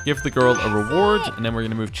 Give the girl a reward, and then we're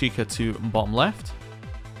gonna move Chica to bottom left.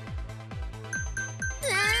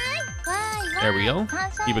 There we go.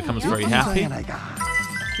 He becomes very happy. 今日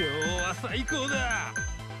は最高だ。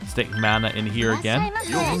 Stick mana in here again.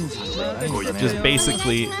 ご意見 Just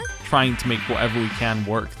basically trying to make whatever we can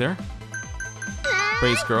work there.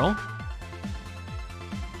 Praise girl.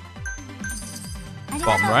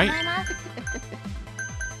 Bottom right.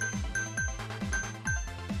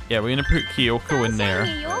 Yeah, we're gonna put Kyoko in there.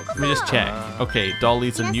 Let me just check. Okay,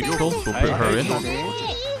 Dolly's a neutral, so we'll put her in.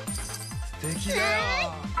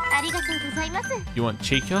 You want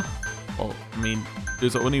Chica? Well, I mean,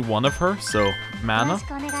 there's only one of her, so mana.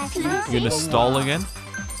 You're gonna stall again.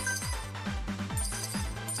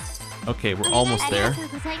 Okay, we're almost there.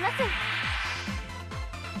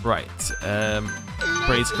 Right,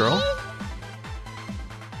 praise girl.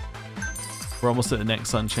 We're almost at the next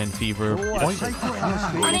Sunshine Fever point.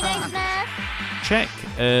 Check.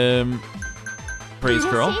 Praise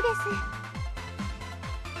girl.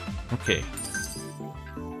 Okay.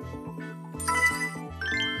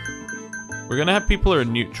 We're gonna have people who are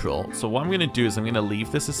neutral. So what I'm gonna do is I'm gonna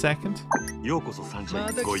leave this a second ようこそサンシ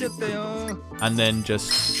ャイン。ごゆっくりどうぞ。 and then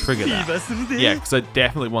just trigger フィー that. バーするで。 Yeah, because I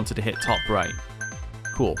definitely wanted to hit top right.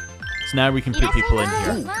 Cool. So now we can put people in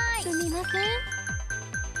here.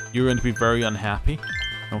 You're going to be very unhappy.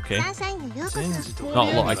 Okay. Not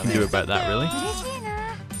a lot I can do about that, really.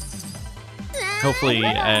 Hopefully,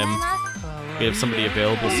 we have somebody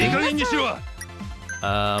available いい soon. 加減にしろ。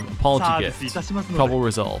 Apology サービスい gift. たしますので。 Trouble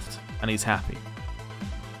resolved. And he's happy.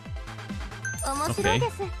 Okay.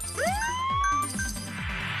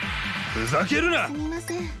 ふざけるな。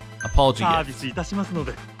 Apology サービ gift. スいたしますの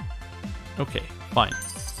で。 Okay, fine.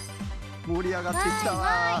 盛り上がってきた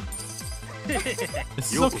わ。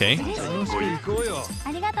 This is okay. 楽しく行こうよ。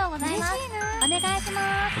 We'll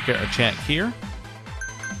get our check here.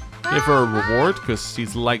 Give her a reward, because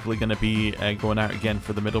she's likely going to be going out again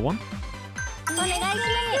for the middle one.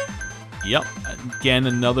 Yep, again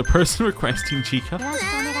another person requesting Chica.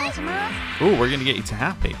 Oh, we're going to get you to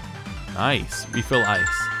happy. Nice, refill ice.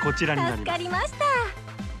 こちらになります。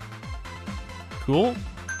 Cool.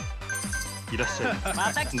 いらっしゃい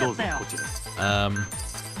ませ。どうぞこちら。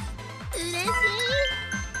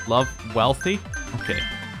 Love wealthy. Okay,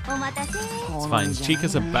 it's fine.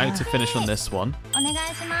 Chica's about to finish on this one,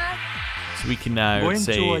 so we can ご now 延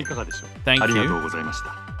長はい say かがでしょう。 thank ありがとう you. ございまし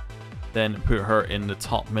た。 Then put her in the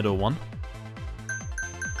top middle one.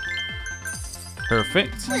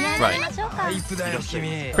 Perfect. Right. いらっしゃいませ。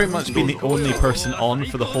 Pretty much been the only person on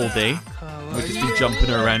for the whole day. We've just been jumping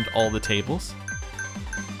around all the tables.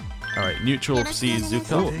 Alright, neutral Shizuka.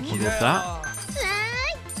 We'll go with that.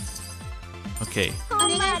 Okay.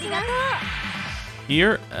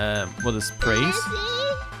 Here, what is praise?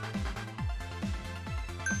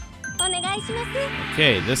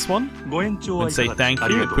 Okay, this one. ご延長は And いか say がでしょ thank う。あ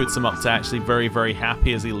り you. が It とうご puts ざい him ま up す。 to actually very, very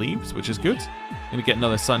happy as he leaves, which is good. Gonna get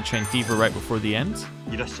another Sunshine Fever right before the end.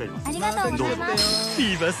 いらっしゃいませ。どうぞ。フ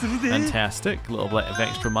ィーバーするで。 Fantastic. A little bit of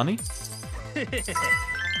extra money.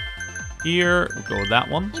 Here, we'll go with that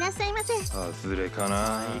one. 外れか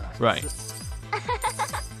な。 Right.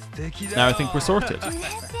 Now I think we're sorted. 嬉しい。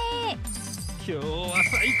 今日は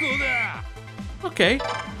最高だ。 Okay,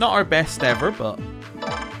 not our best ever, but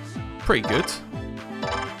pretty good.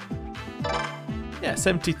 Yeah,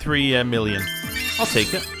 73 million. I'll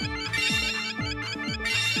take it.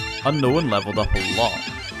 Unknown leveled up a lot.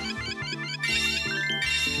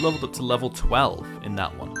 Leveled up to level 12 in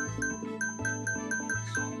that one.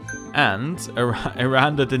 And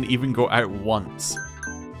Aranda didn't even go out once.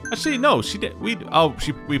 Actually, no, she did. We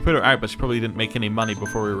put her out, but she probably didn't make any money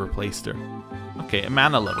before we replaced her. Okay,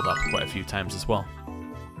 Mana leveled up quite a few times as well.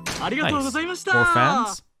 Nice. More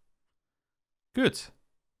fans. Good.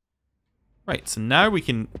 Right, so now we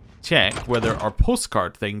can check whether our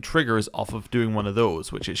postcard thing triggers off of doing one of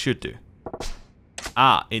those, which it should do.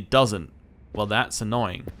 Ah, it doesn't. Well, that's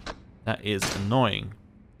annoying. That is annoying.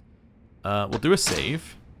 We'll do a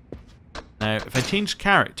save. Now, if I change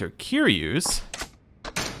character, Kiryu's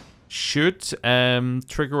should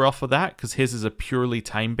trigger off of that, because his is a purely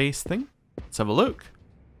time-based thing. Let's have a look.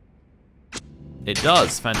 It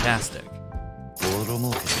does. Fantastic.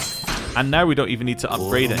 And now we don't even need to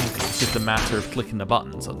upgrade anything. It's just a matter of clicking the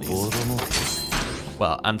buttons on these.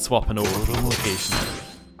 Well, and swapping over people occasionally.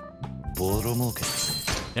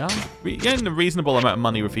 Yeah, we're getting a reasonable amount of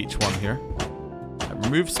money with each one here.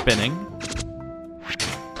 Remove spinning.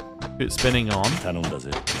 Put spinning on.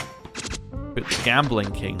 Put the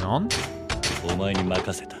gambling king on.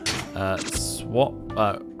 Swap.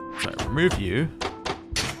 Sorry, remove you.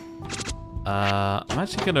 I'm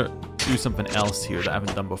actually gonna do something else here that I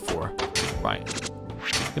haven't done before. Right.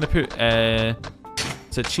 I'm gonna put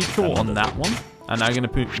Chico on that one, and I'm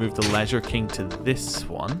gonna move the Leisure King to this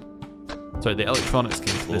one. Sorry, the Electronics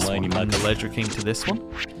King to this one, and the Leisure King to this one.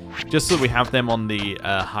 Just so we have them on the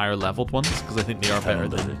higher leveled ones, because I think they are better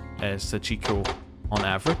than Sachiko on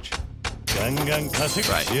average. Right.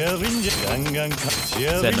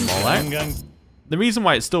 Send them all out. The reason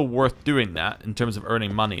why it's still worth doing that in terms of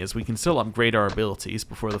earning money is we can still upgrade our abilities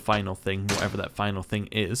before the final thing, whatever that final thing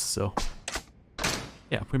is. So,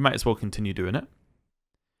 yeah, we might as well continue doing it.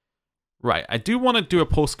 Right, I do want to do a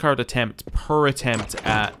postcard attempt per attempt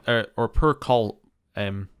at, or per call,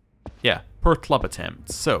 yeah, per club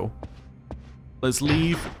attempt. So, let's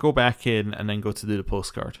leave, go back in, and then go to do the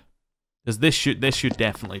postcard. Because this should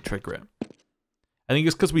definitely trigger it. I think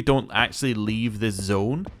it's because we don't actually leave this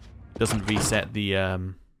zone. It doesn't reset the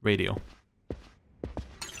radio.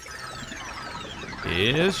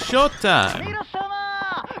 It's showtime!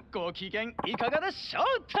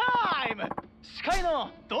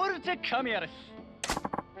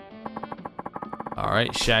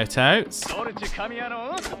 Alright, shout outs.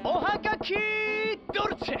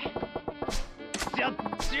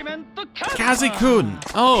 Kazi-kun!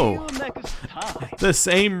 Oh! The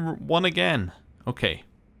same one again. Okay.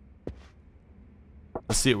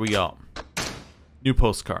 Let's see what we got. New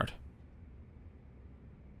postcard.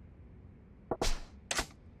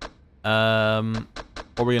 What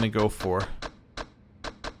are we gonna go for?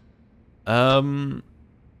 The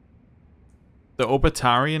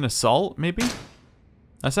Obatarian Assault, maybe?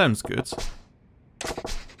 That sounds good.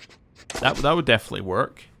 That would definitely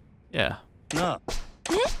work. Yeah. No.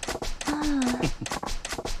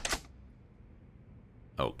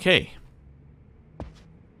 Okay.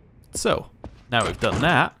 So, now we've done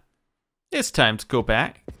that, it's time to go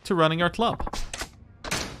back to running our club.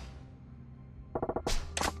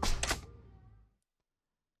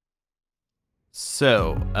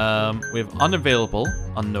 So, we have unavailable,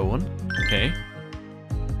 unknown. Okay.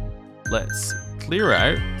 Let's clear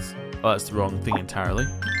out. Oh, that's the wrong thing entirely.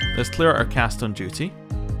 Let's clear out our cast on duty.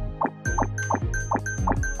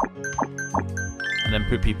 And then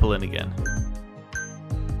put people in again.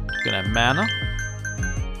 Gonna have mana.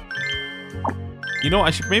 You know,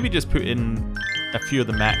 I should maybe just put in a few of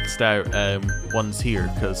the maxed out ones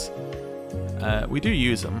here, because we do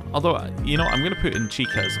use them. Although, you know, I'm going to put in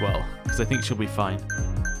Chica as well, because I think she'll be fine.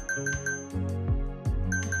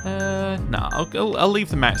 Nah, I'll leave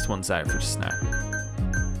the maxed ones out for just now.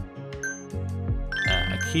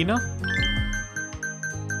 Akina.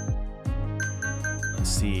 Let's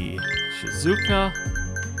see. Shizuka.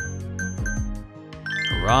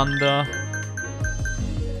 Aranda.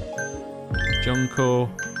 Junko.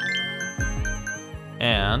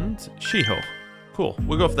 And Shiho. Cool,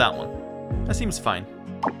 we'll go for that one. That seems fine.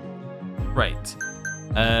 Right.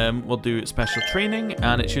 We'll do special training,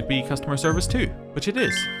 and it should be customer service too, which it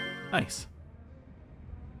is. Nice.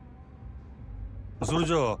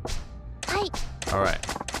 Alright.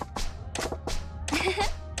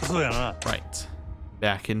 Right.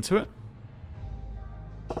 Back into it.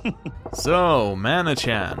 So,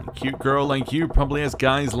 Mana-chan, cute girl like you probably has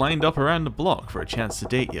guys lined up around the block for a chance to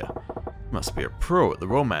date you. Must be a pro at the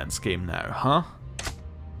romance game now, huh?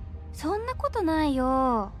 そんなことない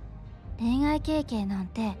よ。恋愛経験なん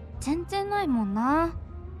て全然ないもんな。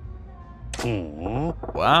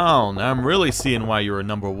Wow, now I'm really seeing why you're a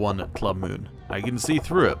 #1 at Club Moon. I can see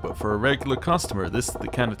through it, but for a regular customer, this is the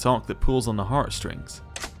kind of talk that pulls on the heartstrings.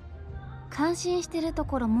 感心してると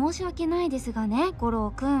ころ申し訳ないですがね、五郎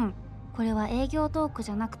くん。これは営業トーク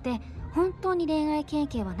じゃなくて、本当に恋愛経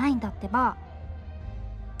験はないんだってば。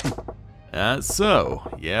That's so.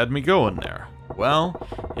 You had me going there. Well,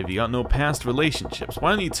 if you got no past relationships,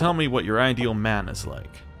 why don't you tell me what your ideal man is like?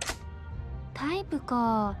 タイプ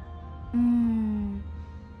か。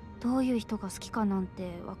どういう人が好きかなん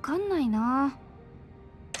てわかんないな。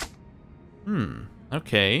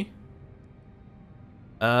Okay.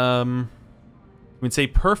 We'd say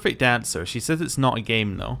perfect answer. She says it's not a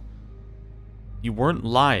game though. You weren't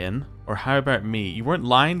lying, or how about me? You weren't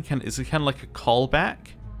lying. Is it kind of like a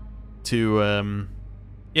callback to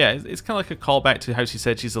yeah, it's kind of like a callback to how she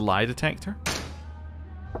said she's a lie detector.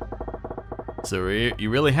 So you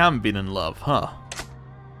really haven't been in love, huh?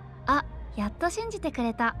 あ、やっと信じてく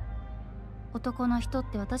れた。男の人っ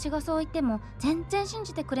て私がそう言っても全然信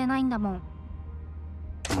じてくれないんだもん。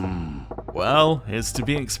Well, it's to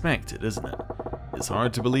be expected, isn't it? It's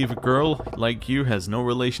hard to believe a girl like you has no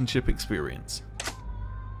relationship experience.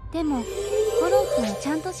 でも、ゴローくんはち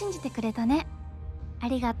ゃんと信じてくれたね。あ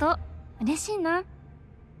りがとう。嬉しいな。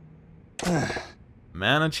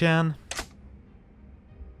Mana-chan?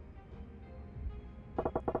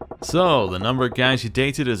 So, the number of guys you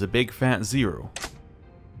dated is a big fat 0.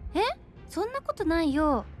 え？そんなことない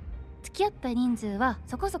よ。付き合った人数は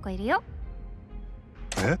そこそこいるよ。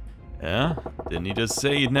え？ Yeah? Didn't you just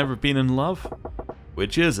say you'd never been in love?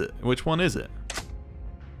 Which is it? Which one is it?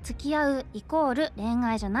 付き合うイコール恋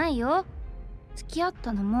愛じゃないよ。付き合っ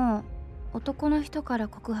たのも男の人から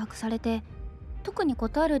告白されて特に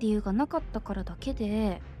断る理由がなかったからだけ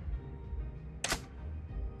で。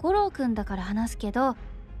ゴローくんだから話すけど、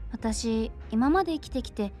私今まで生きて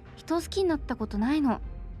きて人を好きになったことないの。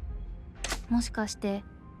もしかして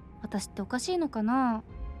私っておかしいのかな？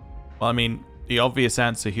 Well, I mean, the obvious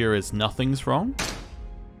answer here is nothing's wrong.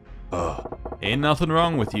 Ain't nothing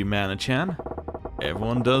wrong with you, Mana-chan.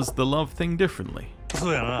 Everyone does the love thing differently. そ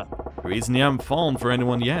うやな。 The reason you haven't fallen for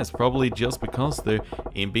anyone yet is probably just because there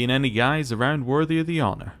ain't been any guys around worthy of the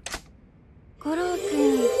honor. ゴロー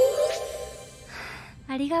く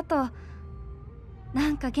ん、ありがとう。な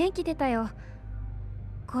んか元気出たよ。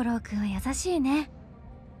ゴローくんは優しいね。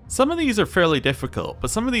Some of these are fairly difficult, but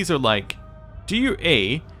some of these are like, do you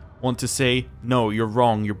A, want to say, no, you're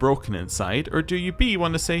wrong, you're broken inside, or do you B,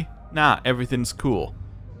 want to say, nah, everything's cool?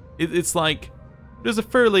 It's like, there's a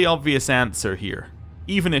fairly obvious answer here,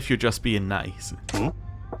 even if you're just being nice.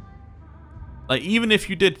 Like, even if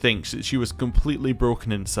you did think that she was completely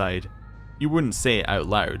broken inside, you wouldn't say it out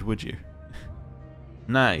loud, would you?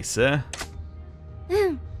 Nice, eh?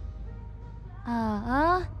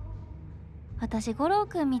 ああ、私ゴロー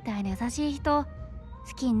くんみたいな優しい人好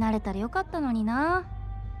きになれたらよかったのにな。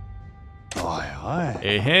おいおい。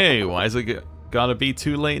 Hey, hey, why is it gotta be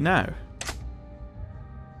too late now?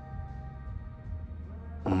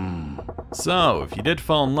 So, if you did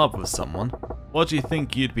fall in love with someone, what do you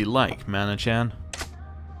think you'd be like, Mana-chan?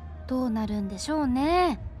 どうなるんでしょう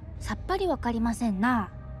ね。さっぱりわかりませんな。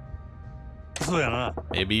そうやな。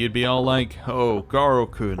 Maybe you'd be all like, oh,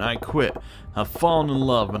 Goro-kun, I quit. I've fallen in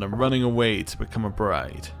love and I'm running away to become a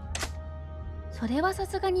bride. それはさ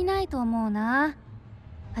すがにないと思うな。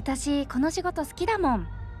私この仕事好きだもん。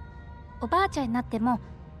おばあちゃんになっても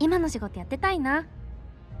今の仕事やってたいな。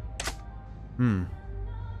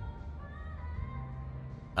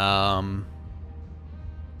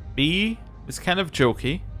B is kind of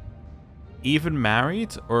jokey. Even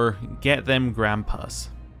married or get them grandpas?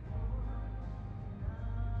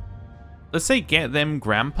 Let's say get them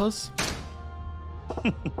grandpas.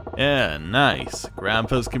 Yeah, nice.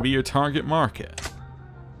 Grandpas can be your target market.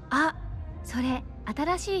 あ、それ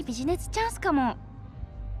新しいビジネスチャンスかも。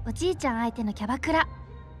おじいちゃん相手のキャバクラ。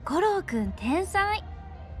ゴローくん天才。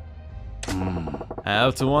I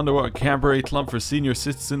have to wonder what a cabaret club for senior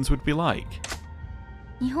citizens would be like.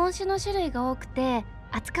 日本酒の種類が多くて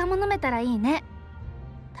熱燗も飲めたらいいね。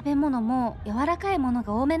食べ物も柔らかいもの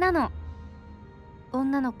が多めなの。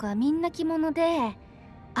女の子はみんな着物で、あ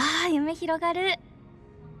あ夢広がる。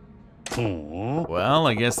Well,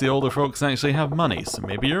 I guess the older folks actually have money, so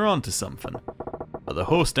maybe you're onto something. But the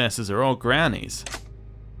hostesses are all grannies.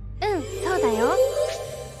 そうだよ。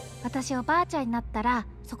私おばあちゃんになったら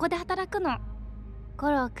そこで働くの。ゴ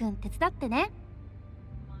ロウくん手伝ってね。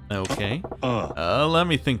 Okay. Let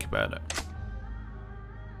me think about it.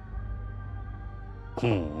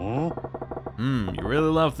 You really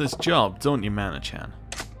love this job, don't you, Mana-chan?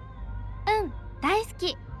 うん、大好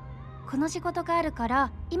き。この仕事があるか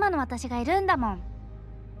ら今の私がいるんだもん。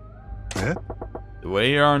え The way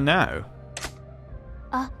you are now.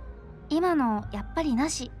 あ、今のやっぱりな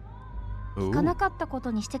し。聞か Ooh. なかったこと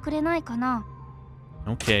にしてくれないかな。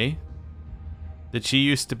 Okay. Did she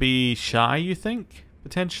used to be shy, you think?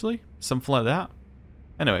 Potentially? Something like that?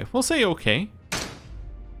 Anyway, we'll say okay.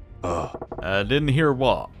 Didn't hear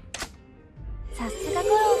what? さすがゴ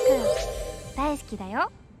ロウくん、大好きだ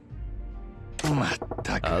よ。まっ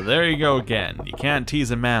たく。 There you go again. You can't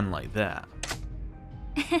tease a man like that.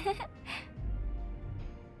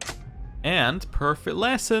 And perfect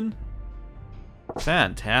lesson.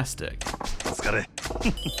 Fantastic. お疲れ。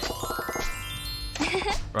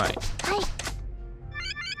 Right. はい。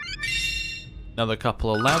 Another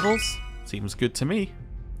couple of levels. Seems good to me.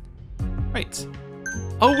 Right.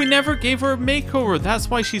 Oh, we never gave her a makeover. That's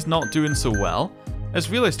why she's not doing so well. I just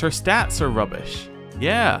realized her stats are rubbish.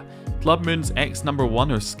 Yeah. Blood Moon's X number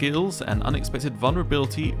 1 are skills and unexpected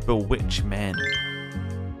vulnerability bewitch men.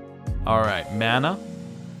 Alright, mana.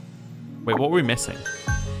 Wait, what were we missing?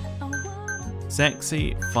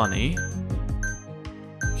 Sexy, funny,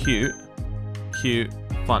 cute, cute,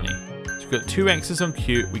 funny. So we've got 2 X's on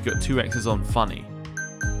cute, we've got 2 X's on funny.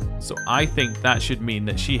 So I think that should mean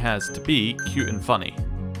that she has to be cute and funny,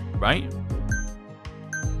 right?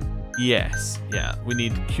 Yes, yeah, we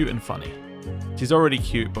need cute and funny. She's already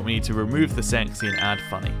cute, but we need to remove the sexy and add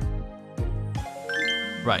funny.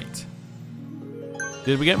 Right.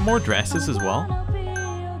 Did we get more dresses as well?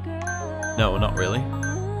 No, not really.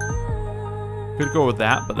 Could go with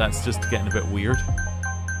that, but that's just getting a bit weird.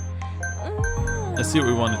 Let's see what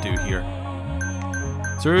we want to do here.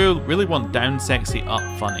 So we really want down sexy, up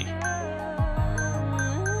funny.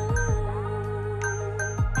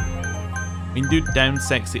 We can do down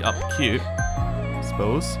sexy, up cute, I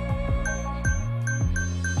suppose.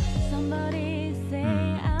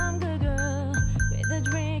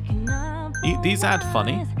 These add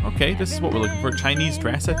funny. Okay, this is what we're looking for. Chinese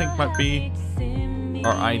dress, I think, might be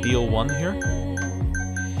our ideal one here.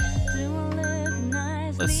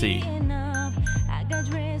 Let's see.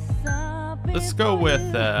 Let's go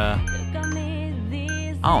with, I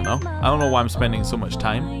don't know. I don't know why I'm spending so much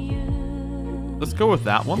time. Let's go with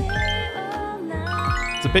that one.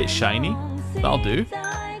 It's a bit shiny. That'll do.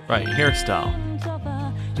 Right, hairstyle.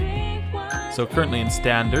 So currently in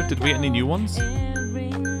standard. Did we get any new ones?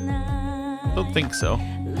 Don't think so.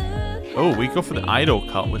 Oh, we go for the idol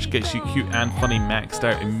cut, which gets you cute and funny maxed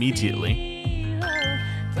out immediately.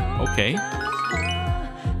 Okay.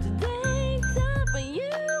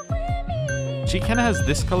 She kind of has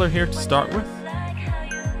this color here to start with.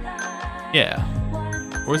 Yeah.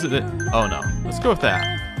 Or is it that? Oh no. Let's go with that.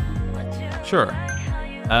 Sure.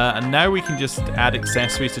 And now we can just add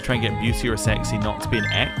accessories to try and get beauty or sexy not to be an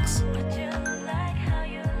X.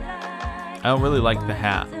 I don't really like the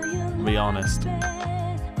hat, to be honest.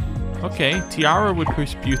 Okay, tiara would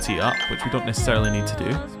push beauty up, which we don't necessarily need to do.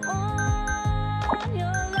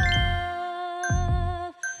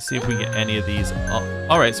 Let's see if we can get any of these up.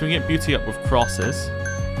 Alright, so we can get beauty up with crosses.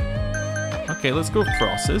 Okay, let's go with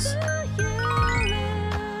crosses.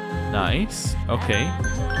 Nice. Okay.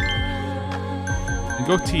 We can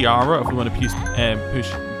go tiara if we want to push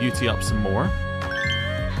beauty up some more.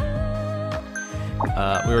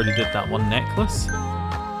 We already did that one. Necklace.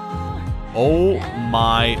 Oh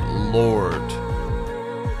my lord.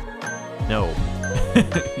 No.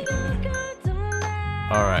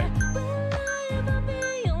 Alright.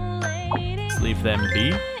 Let's leave them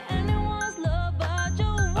be.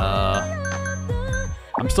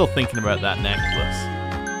 I'm still thinking about that necklace.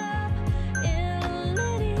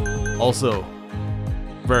 Also,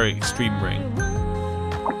 very extreme ring.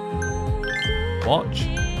 Watch.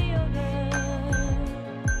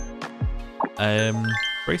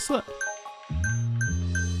 Bracelet.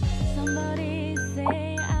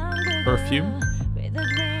 Perfume.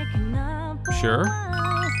 Sure.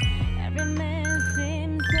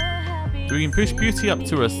 So we can push beauty up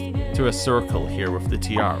to a circle here with the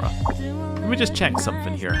tiara. Let me just check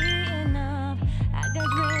something here.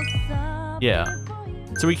 Yeah.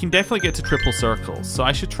 So we can definitely get to triple circles. So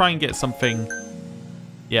I should try and get something.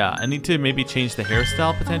 Yeah, I need to maybe change the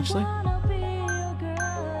hairstyle potentially.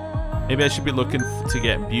 Maybe I should be looking to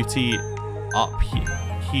get beauty up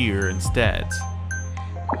here instead.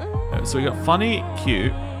 So we got funny,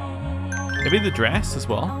 cute. Maybe the dress as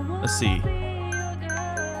well. Let's see.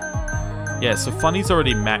 Yeah, so funny's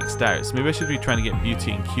already maxed out, so maybe I should be trying to get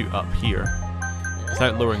beauty and cute up here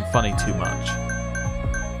without lowering funny too much.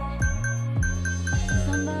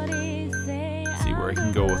 See where I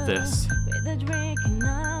can go with this.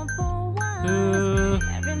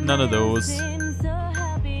 None of those.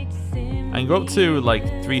 I can go up to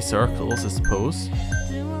like 3 circles, I suppose.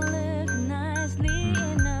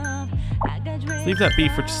 Let's leave that be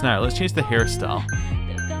for just now. Let's change the hairstyle.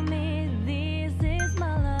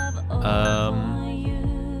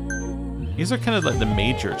 These are kind of like the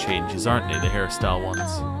major changes, aren't they? The hairstyle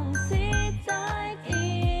ones.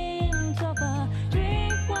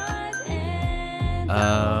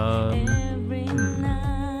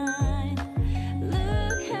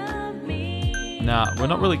 Nah, we're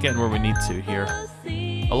not really getting where we need to here.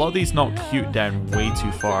 A lot of these knock cute down way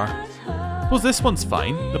too far. Well, this one's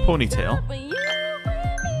fine. The ponytail.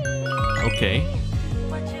 Okay.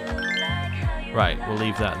 Right, we'll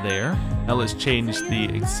leave that there. Now let's change the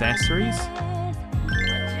accessories.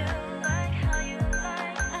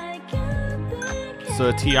 So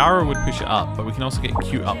a tiara would push it up, but we can also get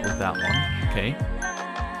cute up with that one. Okay.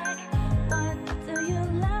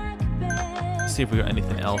 Let's see if we got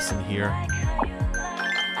anything else in here.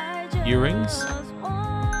 Earrings.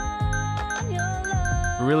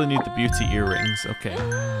 We really need the beauty earrings. Okay.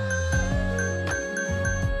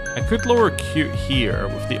 I could lower cute here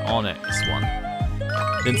with the onyx one.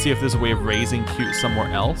 Then see if there's a way of raising cute somewhere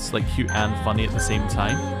else, like cute and funny at the same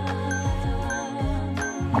time.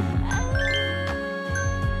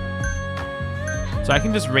 So I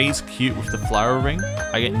can just raise cute with the flower ring.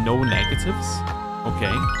 I get no negatives.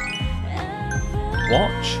 Okay.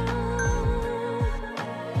 Watch.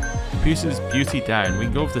 Pushes beauty down. We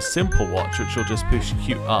can go with the simple watch, which will just push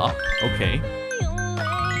cute up. Okay.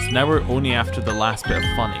 So now we're only after the last bit of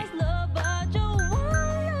funny.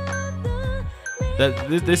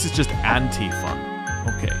 This is just anti-fun.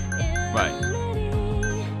 Okay. Right.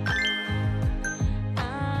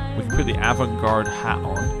 We can put the avant-garde hat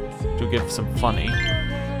on to give some funny. Do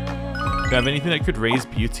I have anything that could raise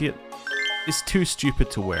beauty? It's too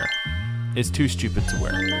stupid to wear. It's too stupid to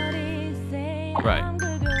wear. Right.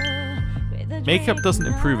 Makeup doesn't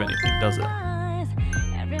improve anything, does it?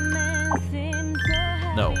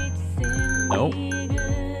 No. No.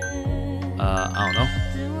 I don't know.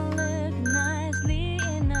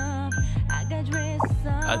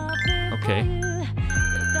 Okay.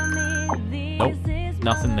 Nope.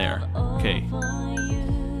 Nothing there. Okay.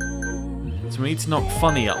 So we need to knock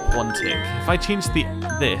funny up one tick. If I change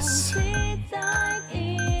this,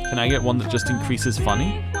 can I get one that just increases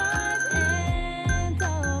funny?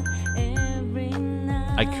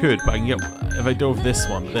 I could, but I can get, if I dove this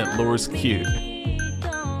one, then it lowers cute.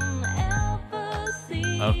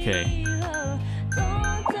 Okay.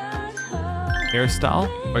 Hairstyle,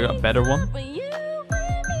 I got a better one.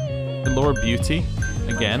 The lower beauty,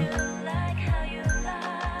 again.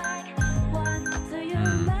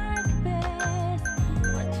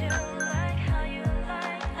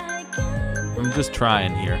 I'm just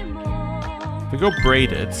trying here. If we go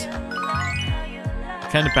braided,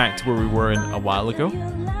 kind of back to where we were in a while ago.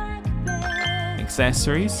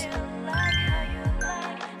 Accessories.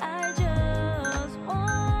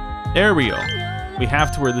 There we go. We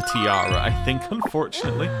have to wear the tiara, I think,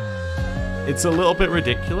 unfortunately. It's a little bit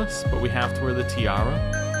ridiculous, but we have to wear the tiara.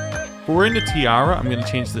 If we're in the tiara, I'm going to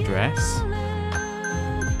change the dress.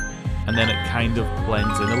 And then it kind of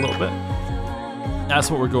blends in a little bit. That's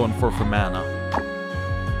what we're going for mana.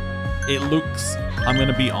 It looks, I'm going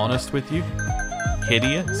to be honest with you,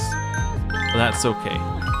 hideous, but that's okay.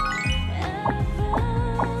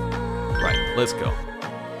 Right, let's go.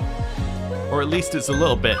 Or at least it's a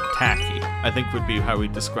little bit tacky, I think would be how we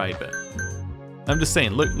describe it. I'm just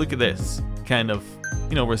saying, look at this. Kind of,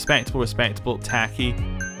 you know, respectable, tacky,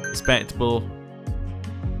 respectable.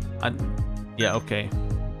 And yeah, okay.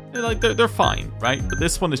 They're fine, right? But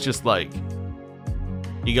this one is just like,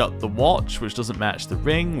 you got the watch, which doesn't match the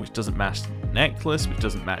ring, which doesn't match the necklace, which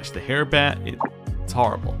doesn't match the hairband. It's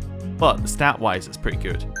horrible. But stat-wise, it's pretty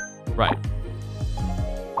good. Right.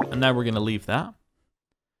 And now we're going to leave that.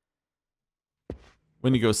 We're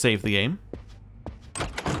going to go save the game.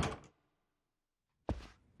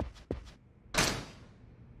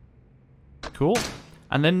 Cool.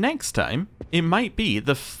 And then next time, it might be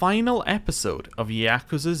the final episode of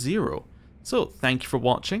Yakuza 0. So, thank you for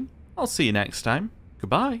watching. I'll see you next time.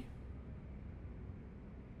 Goodbye.